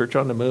church, Church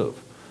on the Move.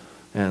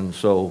 And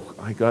so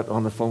I got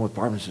on the phone with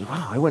Barb and said,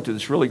 wow, I went to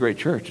this really great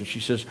church. And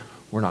she says,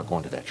 we're not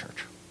going to that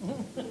church.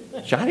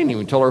 So I didn't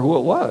even tell her who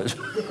it was.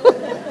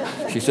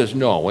 She says,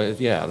 no,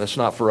 yeah, that's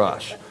not for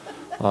us.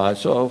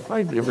 So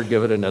I never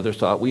give it another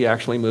thought. We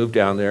actually moved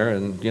down there,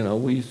 and,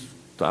 we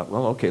thought,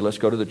 well, okay, let's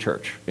go to the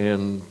church.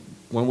 And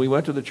when we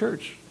went to the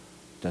church,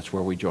 that's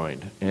where we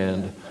joined.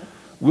 And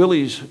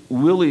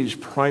Willie's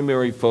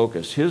primary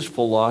focus, his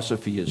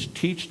philosophy is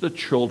teach the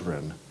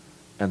children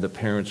and the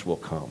parents will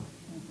come.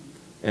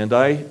 And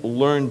I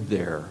learned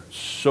there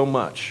so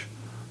much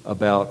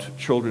about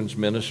children's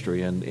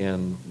ministry,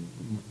 and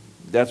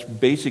that's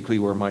basically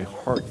where my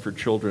heart for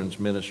children's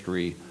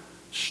ministry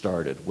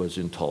started, was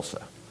in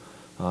Tulsa.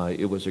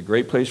 It was a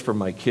great place for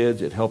my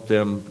kids. It helped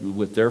them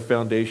with their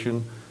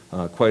foundation.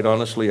 Quite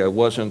honestly, I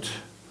wasn't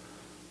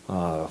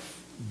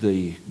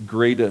the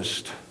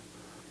greatest,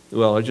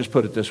 well, I just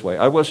put it this way.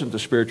 I wasn't the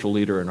spiritual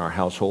leader in our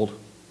household.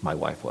 My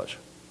wife was.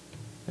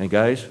 And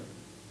guys,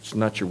 It's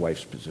not your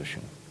wife's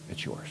position.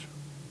 It's yours.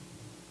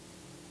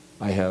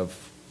 I have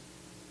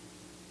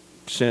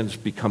since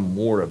become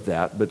more of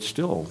that, but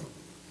still,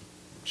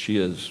 she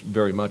is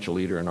very much a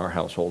leader in our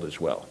household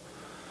as well.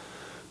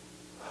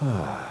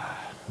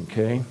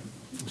 Okay,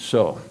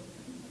 so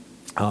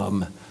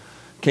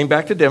came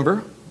back to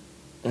Denver,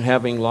 and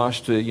having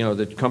lost,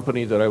 the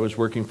company that I was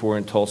working for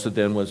in Tulsa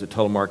then was a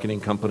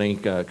telemarketing company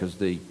because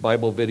the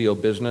Bible video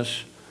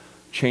business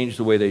changed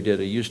the way they did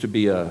it. It used to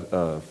be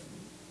a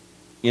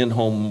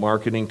in-home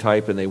marketing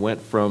type, and they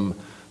went from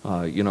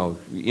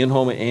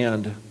in-home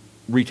and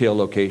retail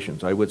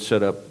locations. I would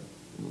set up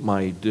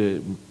my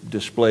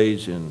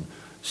displays in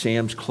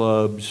Sam's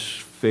Clubs,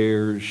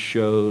 fairs,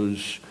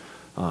 shows,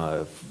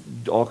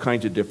 all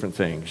kinds of different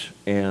things,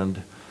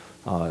 and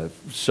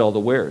sell the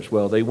wares.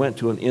 Well, they went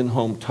to an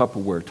in-home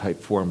Tupperware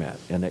type format,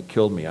 and it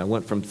killed me. I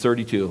went from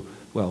 32,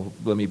 well,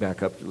 let me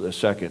back up a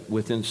second.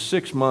 Within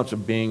 6 months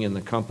of being in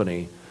the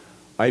company,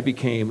 I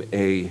became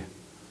a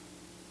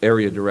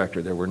area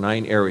director. There were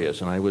 9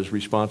 areas, and I was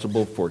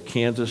responsible for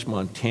Kansas,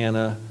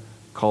 Montana,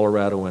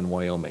 Colorado, and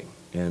Wyoming.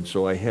 And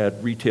so I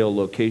had retail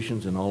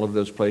locations in all of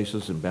those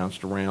places and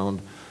bounced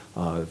around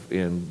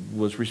and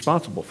was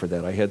responsible for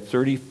that. I had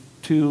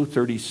 32,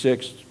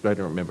 36, I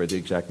don't remember the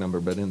exact number,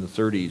 but in the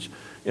 30s,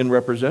 in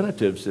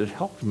representatives that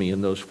helped me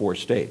in those 4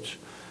 states.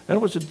 And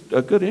it was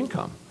a good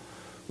income.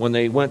 When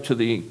they went to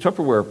the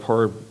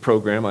Tupperware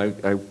program,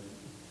 I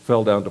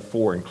fell down to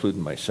 4,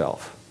 including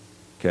myself.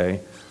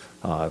 Okay?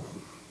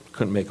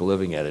 Couldn't make a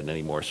living at it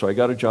anymore. So I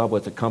got a job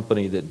with a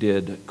company that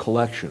did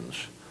collections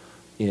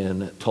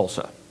in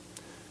Tulsa.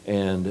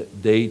 And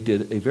they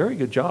did a very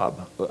good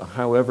job.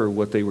 However,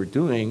 what they were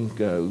doing,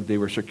 they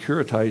were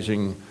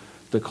securitizing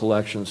the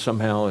collection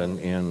somehow,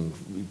 and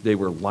they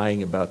were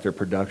lying about their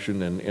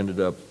production and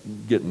ended up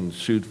getting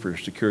sued for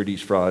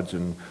securities frauds,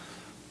 and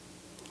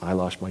I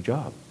lost my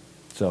job.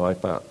 So I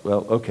thought,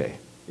 well, okay,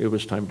 it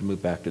was time to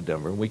move back to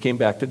Denver. And we came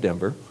back to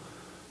Denver.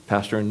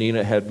 Pastor and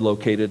Nina had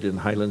located in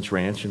Highlands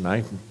Ranch, and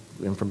I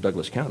am from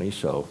Douglas County,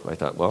 so I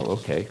thought, well,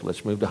 okay,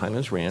 let's move to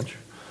Highlands Ranch.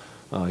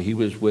 He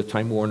was with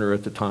Time Warner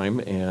at the time,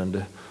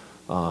 and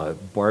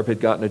Barb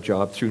had gotten a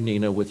job through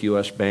Nina with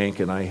U.S.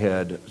 Bank, and I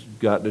had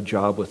gotten a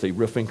job with a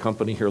roofing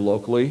company here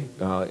locally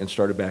and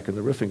started back in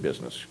the roofing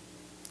business.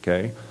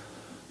 Okay?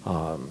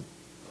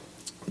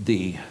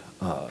 The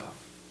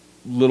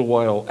little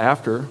while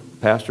after,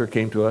 pastor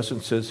came to us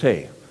and says,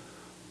 hey,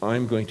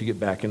 I'm going to get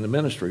back in the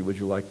ministry. Would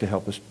you like to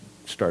help us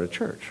start a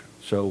church?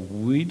 So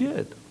we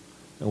did.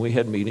 And we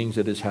had meetings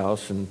at his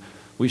house, and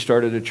we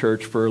started a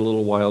church for a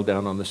little while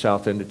down on the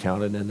south end of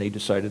town, and then they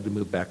decided to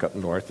move back up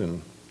north,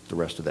 and the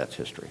rest of that's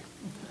history.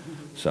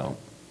 So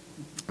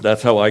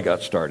that's how I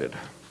got started.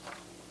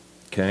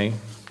 Okay?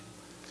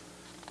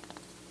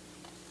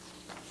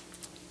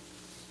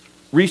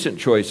 Recent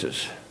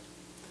choices.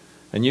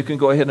 And you can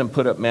go ahead and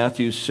put up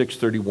Matthew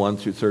 6:31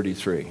 through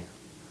 33.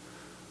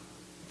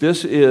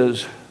 This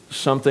is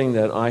something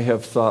that I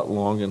have thought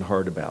long and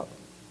hard about.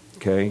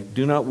 Okay?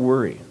 Do not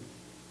worry.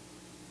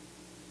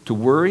 To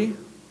worry,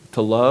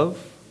 to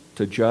love,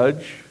 to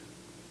judge,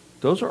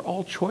 those are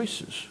all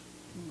choices.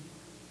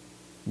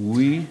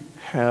 We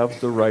have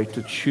the right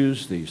to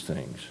choose these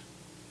things.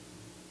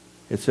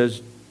 It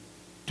says,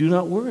 do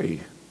not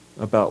worry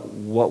about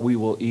what we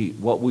will eat,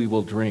 what we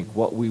will drink,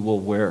 what we will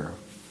wear,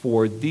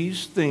 for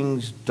these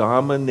things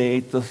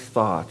dominate the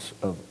thoughts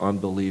of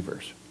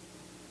unbelievers.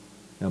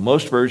 Now,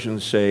 most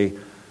versions say,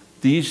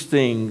 these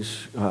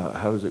things,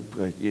 how does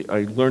it,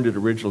 I learned it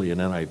originally in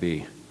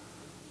NIV.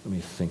 Let me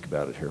think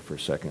about it here for a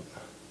second.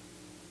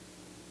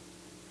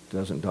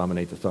 Doesn't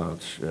dominate the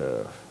thoughts.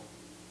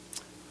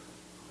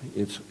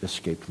 It's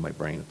escaped my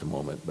brain at the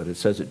moment, but it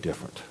says it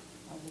different.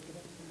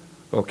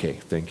 Okay,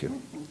 thank you.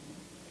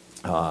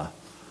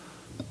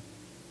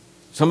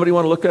 Somebody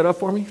want to look that up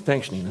for me?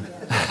 Thanks, Nina. I'm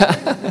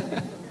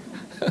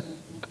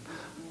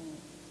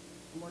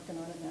working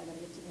on it now. I gotta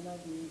get to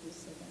NIV just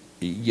a second.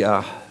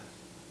 Yeah.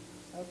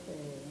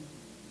 Okay.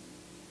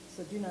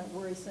 So do not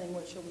worry, saying,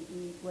 what shall we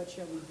eat, what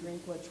shall we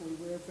drink, what shall we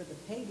wear? For the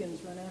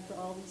pagans run after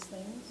all these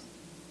things,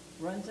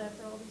 runs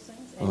after all these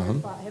things,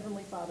 and your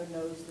Heavenly Father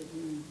knows that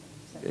you...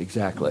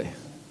 Exactly.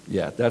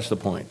 Yeah, that's the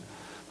point.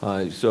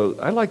 So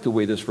I like the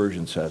way this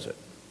version says it.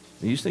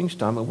 These things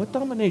dominate. What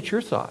dominates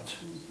your thoughts?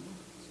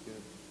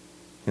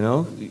 You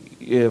know,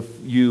 if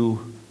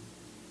you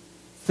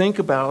think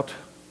about,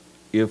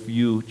 if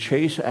you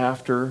chase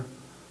after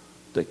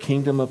the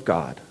kingdom of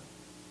God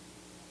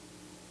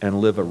and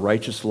live a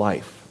righteous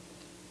life,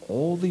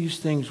 all these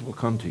things will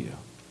come to you.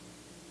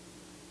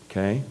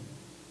 Okay?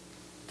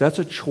 That's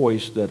a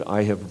choice that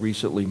I have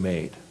recently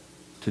made,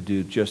 to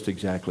do just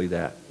exactly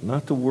that.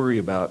 Not to worry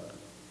about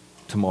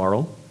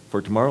tomorrow,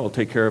 for tomorrow will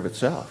take care of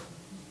itself.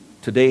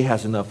 Today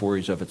has enough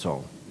worries of its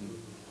own.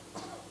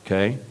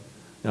 Okay?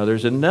 Now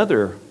there's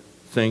another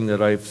thing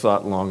that I've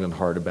thought long and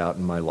hard about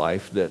in my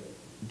life that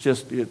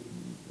just, it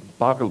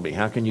boggled me.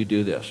 How can you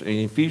do this? In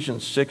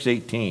Ephesians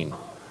 6:18,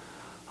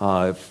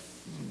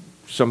 if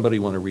somebody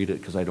want to read it,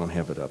 because I don't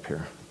have it up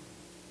here.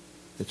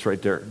 It's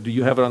right there. Do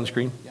you have it on the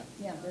screen?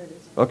 Yeah, there it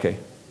is. Okay.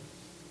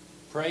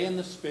 Pray in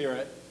the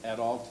Spirit at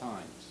all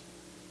times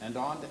and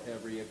on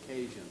every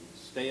occasion.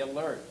 Stay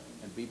alert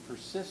and be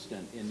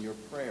persistent in your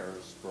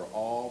prayers for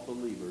all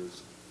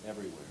believers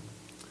everywhere.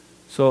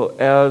 So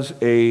as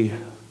a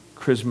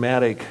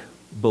charismatic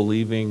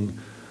believing,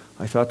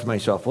 I thought to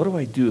myself, what do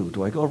I do?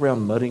 Do I go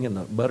around muttering in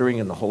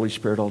the Holy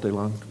Spirit all day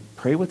long?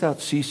 Pray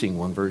without ceasing,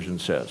 one version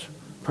says.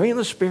 Pray in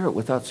the Spirit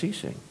without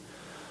ceasing.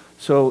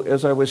 So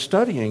as I was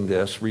studying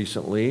this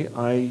recently,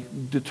 I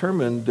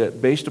determined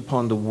that based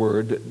upon the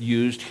word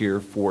used here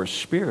for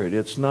Spirit,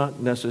 it's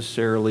not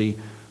necessarily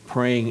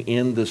praying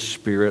in the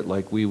Spirit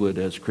like we would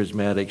as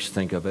charismatics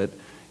think of it.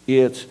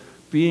 It's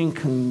being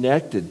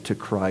connected to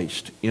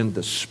Christ in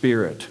the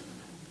Spirit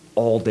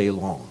all day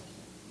long.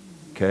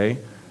 Okay?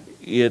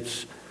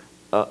 It's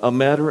a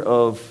matter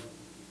of,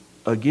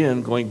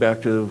 again, going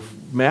back to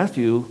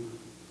Matthew,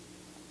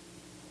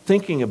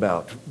 thinking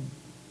about,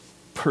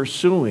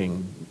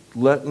 pursuing,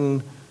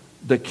 letting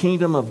the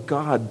kingdom of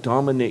God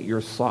dominate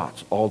your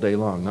thoughts all day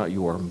long, not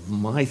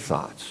my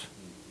thoughts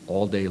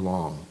all day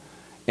long.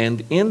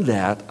 And in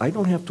that, I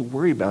don't have to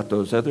worry about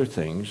those other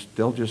things.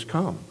 They'll just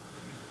come.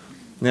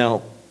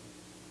 Now,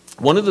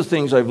 one of the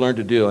things I've learned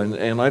to do,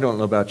 and I don't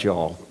know about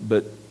y'all,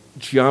 but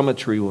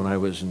geometry when I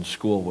was in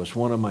school was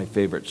one of my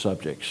favorite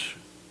subjects.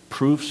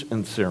 Proofs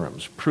and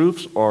theorems.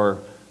 Proofs are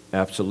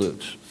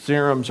absolutes.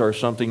 Theorems are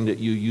something that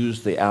you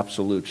use the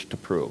absolutes to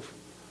prove.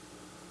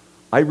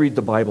 I read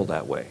the Bible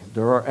that way.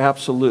 There are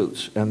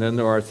absolutes, and then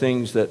there are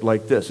things that,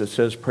 like this, it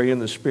says pray in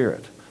the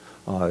Spirit.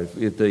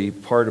 The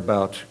part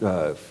about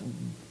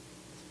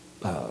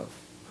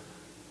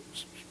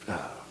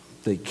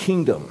the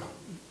kingdom,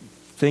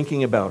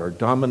 thinking about or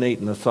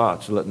dominating the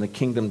thoughts, letting the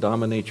kingdom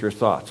dominate your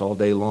thoughts all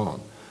day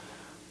long.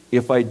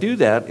 If I do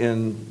that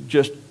and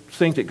just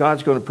think that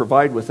God's going to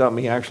provide without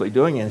me actually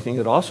doing anything,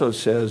 it also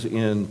says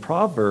in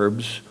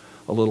Proverbs,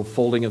 a little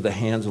folding of the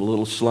hands, a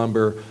little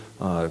slumber,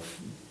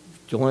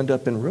 you'll end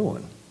up in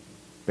ruin,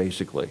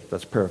 basically.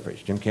 That's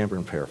paraphrase, Jim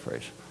Cameron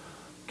paraphrase.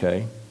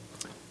 Okay?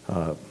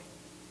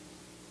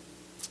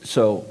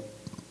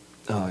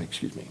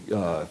 Excuse me.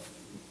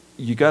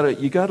 You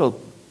gotta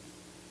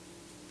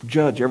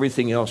judge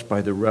everything else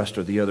by the rest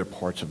of the other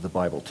parts of the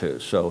Bible too.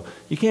 So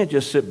you can't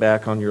just sit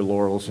back on your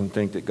laurels and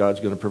think that God's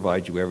going to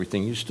provide you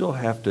everything. You still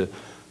have to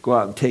go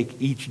out and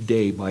take each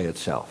day by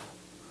itself.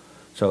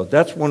 So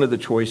that's one of the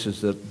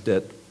choices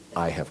that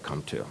I have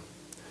come to.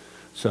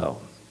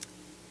 So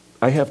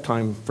I have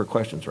time for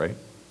questions, right?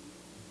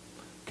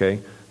 Okay.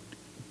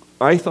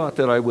 I thought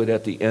that I would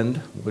at the end,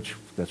 which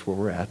that's where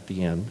we're at,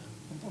 the end,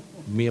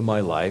 me and my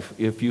life,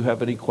 if you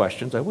have any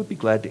questions, I would be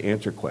glad to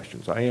answer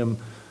questions. I am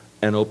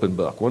an open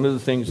book. One of the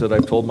things that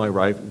I've told my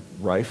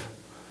wife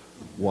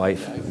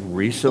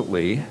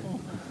recently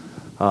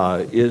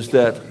is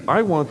that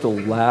I want the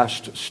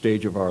last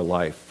stage of our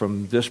life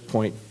from this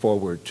point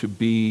forward to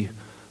be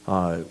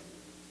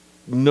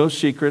no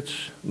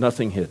secrets,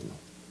 nothing hidden.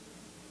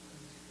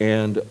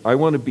 And I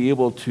want to be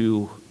able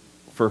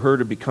for her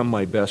to become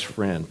my best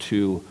friend,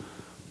 to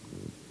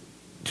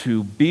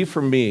be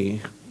for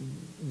me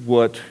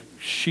what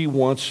she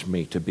wants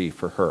me to be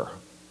for her.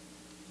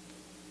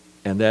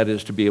 And that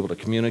is to be able to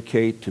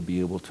communicate, to be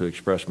able to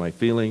express my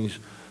feelings,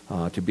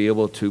 to be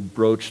able to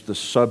broach the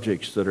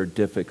subjects that are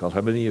difficult.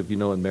 How many of you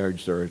know in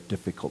marriage there are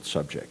difficult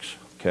subjects,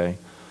 okay?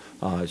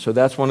 So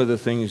that's one of the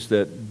things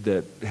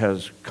that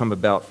has come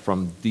about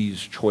from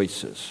these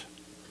choices.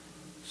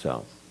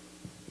 So,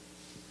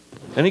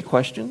 any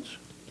questions?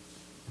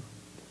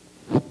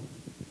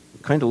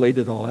 Kind of laid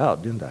it all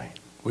out, didn't I?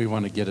 We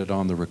want to get it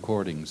on the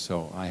recording,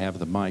 so I have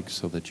the mic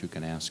so that you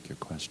can ask your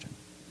question.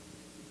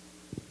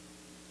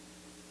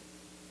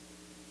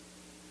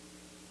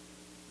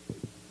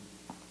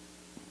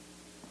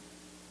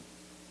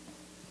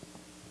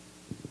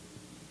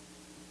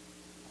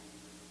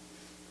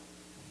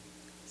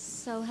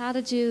 So how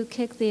did you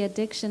kick the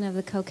addiction of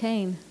the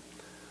cocaine?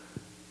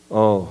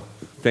 Oh,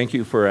 thank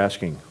you for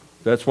asking.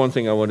 That's one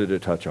thing I wanted to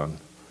touch on.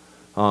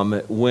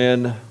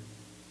 When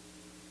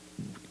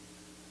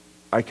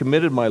I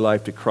committed my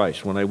life to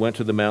Christ, when I went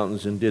to the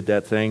mountains and did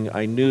that thing,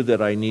 I knew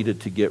that I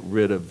needed to get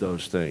rid of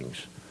those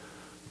things.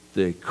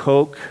 The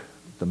coke,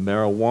 the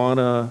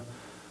marijuana.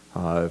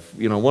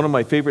 One of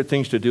my favorite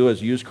things to do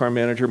as a used car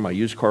manager, my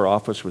used car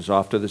office was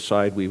off to the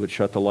side. We would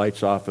shut the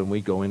lights off and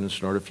we'd go in and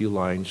snort a few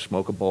lines,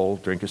 smoke a bowl,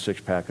 drink a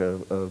six-pack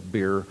of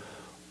beer.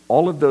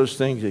 All of those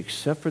things,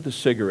 except for the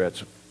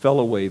cigarettes, fell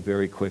away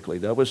very quickly.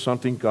 That was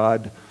something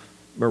God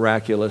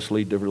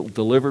miraculously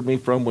delivered me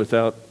from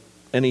without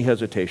any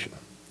hesitation.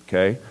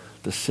 Okay?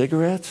 The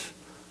cigarettes,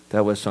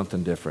 that was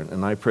something different.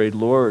 And I prayed,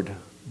 Lord,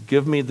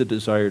 give me the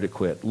desire to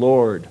quit.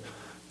 Lord,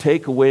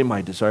 take away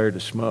my desire to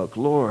smoke.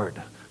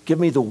 Lord, give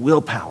me the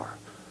willpower.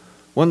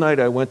 One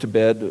night I went to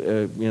bed,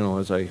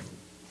 as I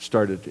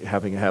started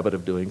having a habit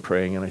of doing,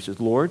 praying, and I said,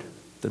 Lord,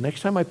 the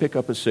next time I pick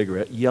up a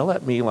cigarette, yell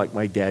at me like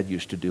my dad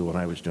used to do when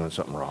I was doing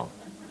something wrong.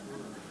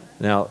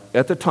 Now,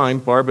 at the time,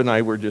 Barb and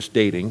I were just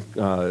dating.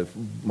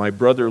 My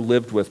brother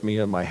lived with me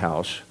in my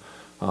house.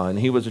 And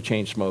he was a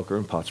chain smoker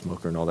and pot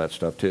smoker and all that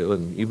stuff too.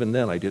 And even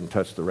then, I didn't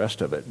touch the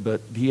rest of it.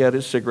 But he had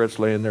his cigarettes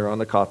laying there on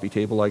the coffee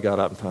table. I got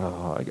up and thought,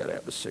 oh, I got to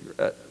have a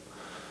cigarette.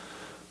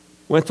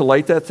 Went to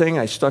light that thing.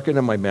 I stuck it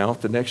in my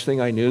mouth. The next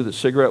thing I knew, the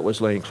cigarette was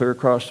laying clear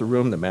across the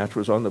room. The match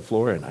was on the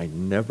floor, and I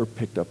never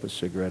picked up a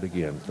cigarette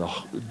again.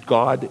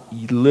 God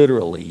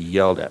literally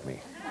yelled at me.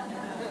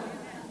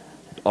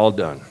 All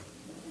done.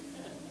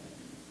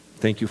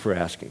 Thank you for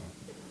asking.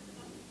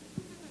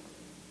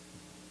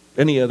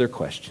 Any other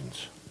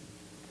questions?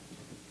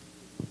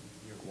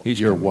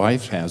 Your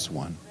wife has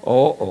one.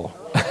 Oh.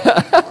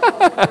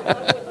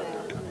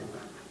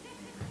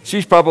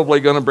 She's probably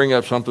going to bring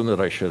up something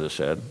that I should have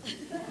said.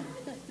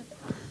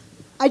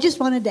 I just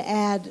wanted to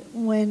add,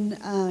 when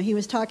he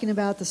was talking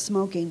about the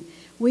smoking,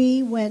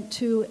 we went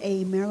to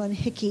a Marilyn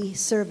Hickey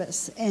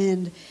service,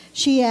 and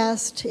she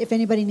asked if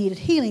anybody needed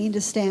healing to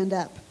stand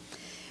up.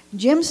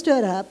 Jim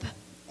stood up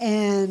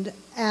and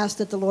asked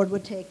that the Lord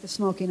would take the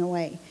smoking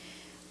away.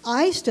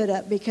 I stood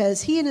up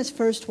because he and his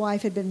first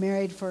wife had been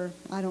married for,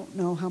 I don't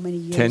know how many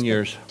years. 10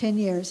 years. 10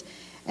 years,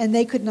 and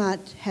they could not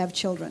have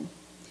children.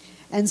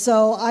 And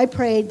so I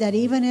prayed that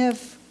even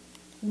if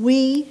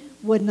we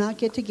would not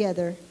get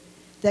together,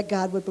 that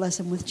God would bless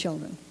them with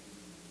children.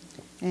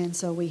 And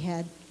so we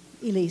had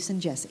Elise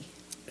and Jesse.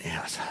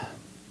 Yes.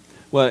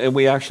 Well, and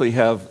we actually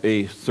have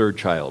a third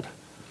child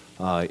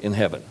in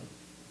heaven.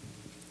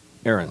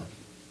 Aaron.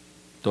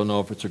 Don't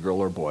know if it's a girl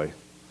or boy.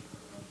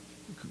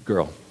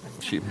 Girl.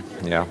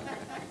 Yeah.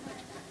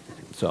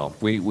 So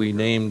we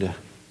named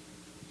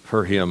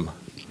him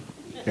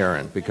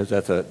Aaron because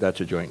that's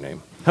a joint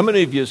name. How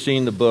many of you have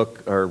seen the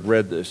book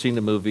or seen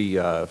the movie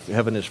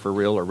Heaven is for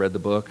Real or read the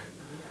book?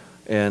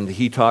 And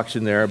he talks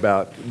in there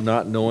about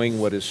not knowing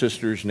what his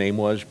sister's name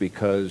was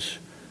because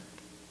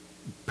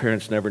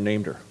parents never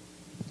named her.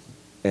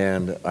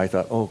 And I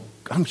thought, oh,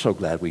 I'm so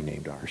glad we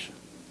named ours.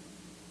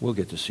 We'll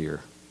get to see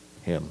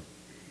him.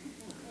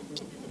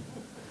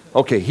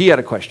 Okay, he had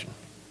a question.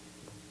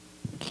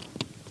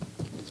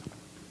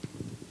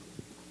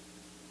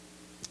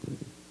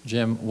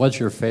 Jim, what's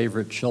your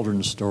favorite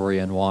children's story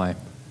and why?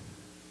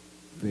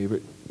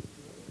 Favorite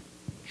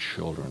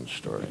children's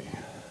story.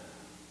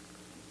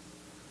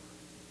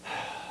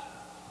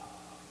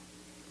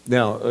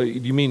 Now,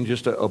 you mean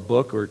just a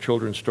book or a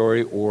children's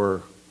story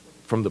or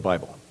from the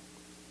Bible?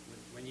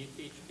 When you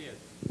teach kids,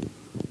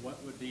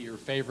 what would be your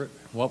favorite?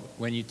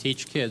 When you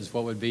teach kids,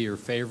 what would be your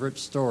favorite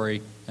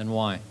story and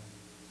why?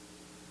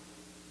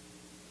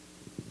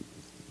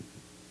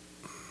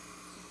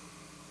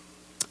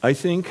 I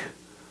think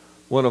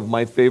one of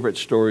my favorite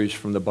stories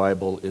from the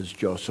Bible is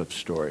Joseph's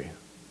story.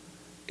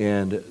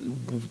 And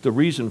the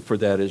reason for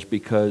that is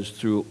because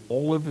through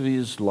all of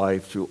his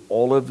life, through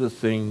all of the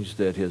things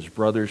that his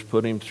brothers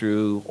put him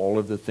through, all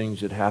of the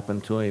things that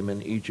happened to him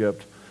in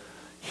Egypt,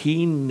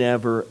 he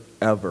never,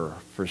 ever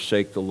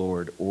forsake the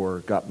Lord or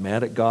got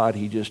mad at God.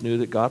 He just knew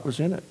that God was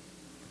in it.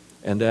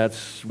 And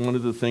that's one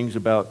of the things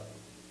about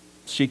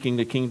seeking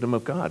the kingdom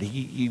of God.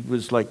 He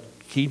was like,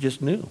 he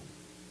just knew.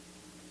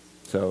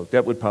 So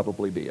that would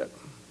probably be it.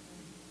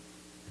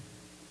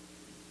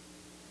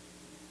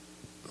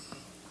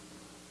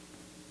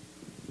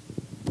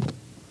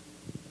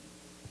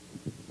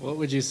 What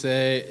would you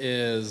say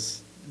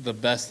is the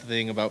best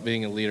thing about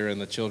being a leader in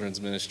the children's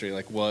ministry?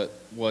 Like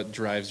what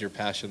drives your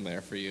passion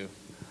there for you?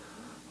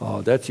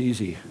 Oh, that's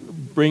easy.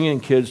 Bringing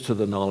kids to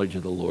the knowledge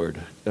of the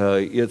Lord.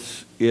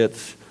 There's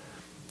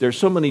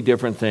so many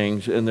different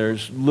things, and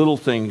there's little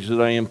things that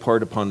I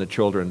impart upon the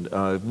children.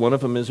 One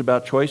of them is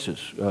about choices.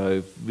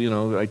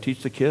 I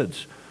teach the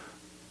kids.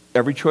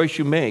 Every choice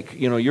you make,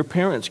 your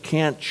parents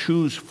can't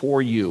choose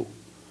for you.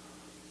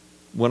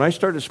 When I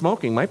started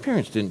smoking, my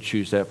parents didn't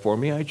choose that for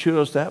me. I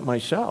chose that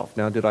myself.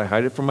 Now, did I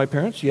hide it from my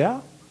parents?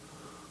 Yeah.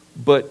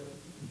 But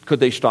could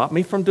they stop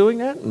me from doing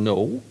that?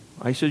 No.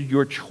 I said,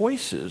 your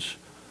choices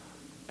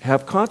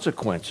have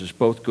consequences,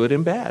 both good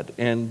and bad,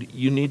 and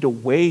you need to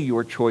weigh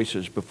your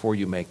choices before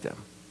you make them.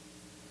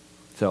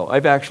 So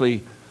I've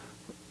actually,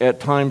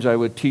 at times I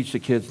would teach the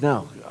kids,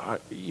 now,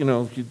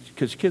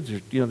 because kids are,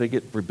 they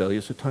get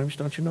rebellious at times,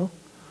 don't you know?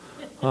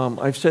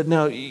 I've said,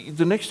 now,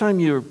 the next time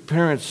your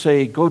parents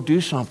say, go do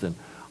something,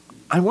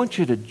 I want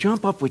you to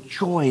jump up with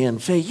joy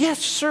and say, yes,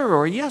 sir,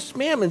 or yes,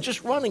 ma'am, and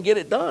just run and get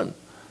it done.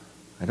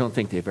 I don't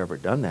think they've ever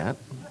done that.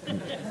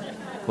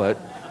 But,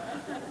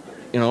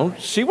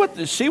 see what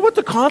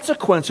the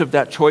consequence of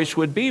that choice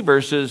would be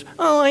versus,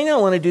 oh, I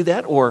don't want to do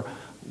that. Or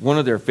one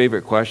of their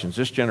favorite questions,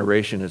 this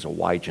generation is a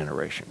why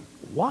generation.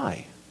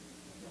 Why?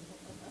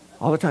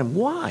 All the time,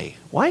 why?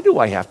 Why do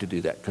I have to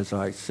do that? Because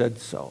I said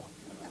so.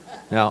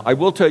 Now, I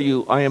will tell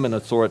you, I am an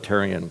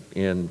authoritarian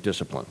in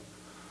discipline.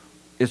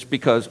 It's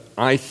because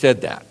I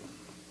said that.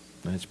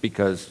 And it's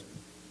because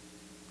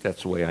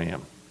that's the way I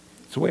am.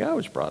 It's the way I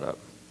was brought up.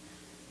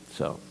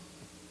 So.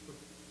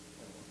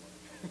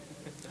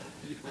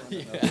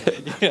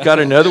 Got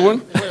another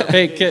one?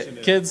 Hey,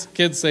 kids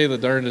say the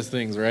darndest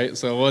things, right?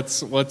 So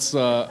what's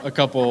a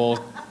couple,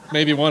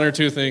 maybe one or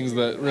two things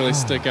that really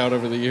stick out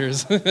over the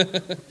years?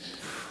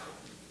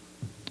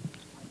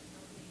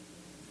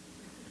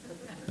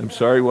 I'm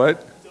sorry,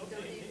 what?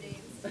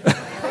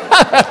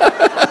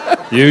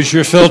 Use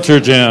your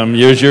filter, Jim.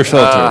 Use your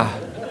filter.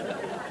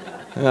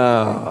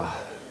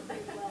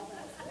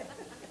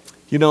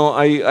 You know,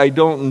 I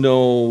don't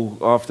know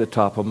off the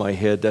top of my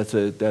head. That's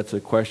a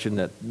question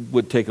that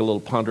would take a little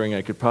pondering.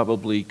 I could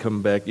probably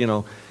come back. You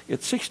know,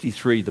 at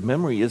 63, the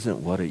memory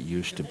isn't what it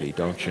used to be,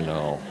 don't you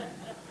know?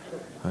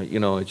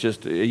 You know, it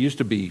used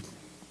to be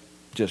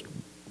just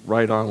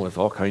right on with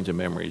all kinds of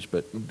memories.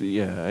 But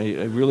yeah,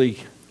 I really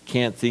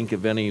can't think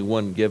of any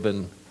one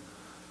given.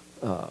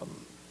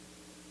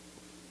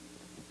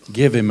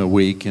 Give him a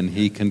week and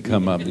he can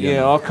come up.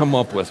 Yeah, I'll come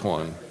up with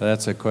one.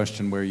 That's a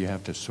question where you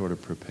have to sort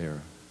of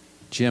prepare.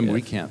 Jim,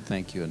 we Yes. can't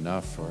thank you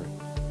enough for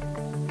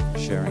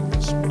sharing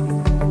this.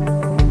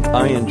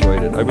 I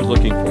enjoyed it. I was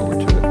looking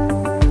forward to it.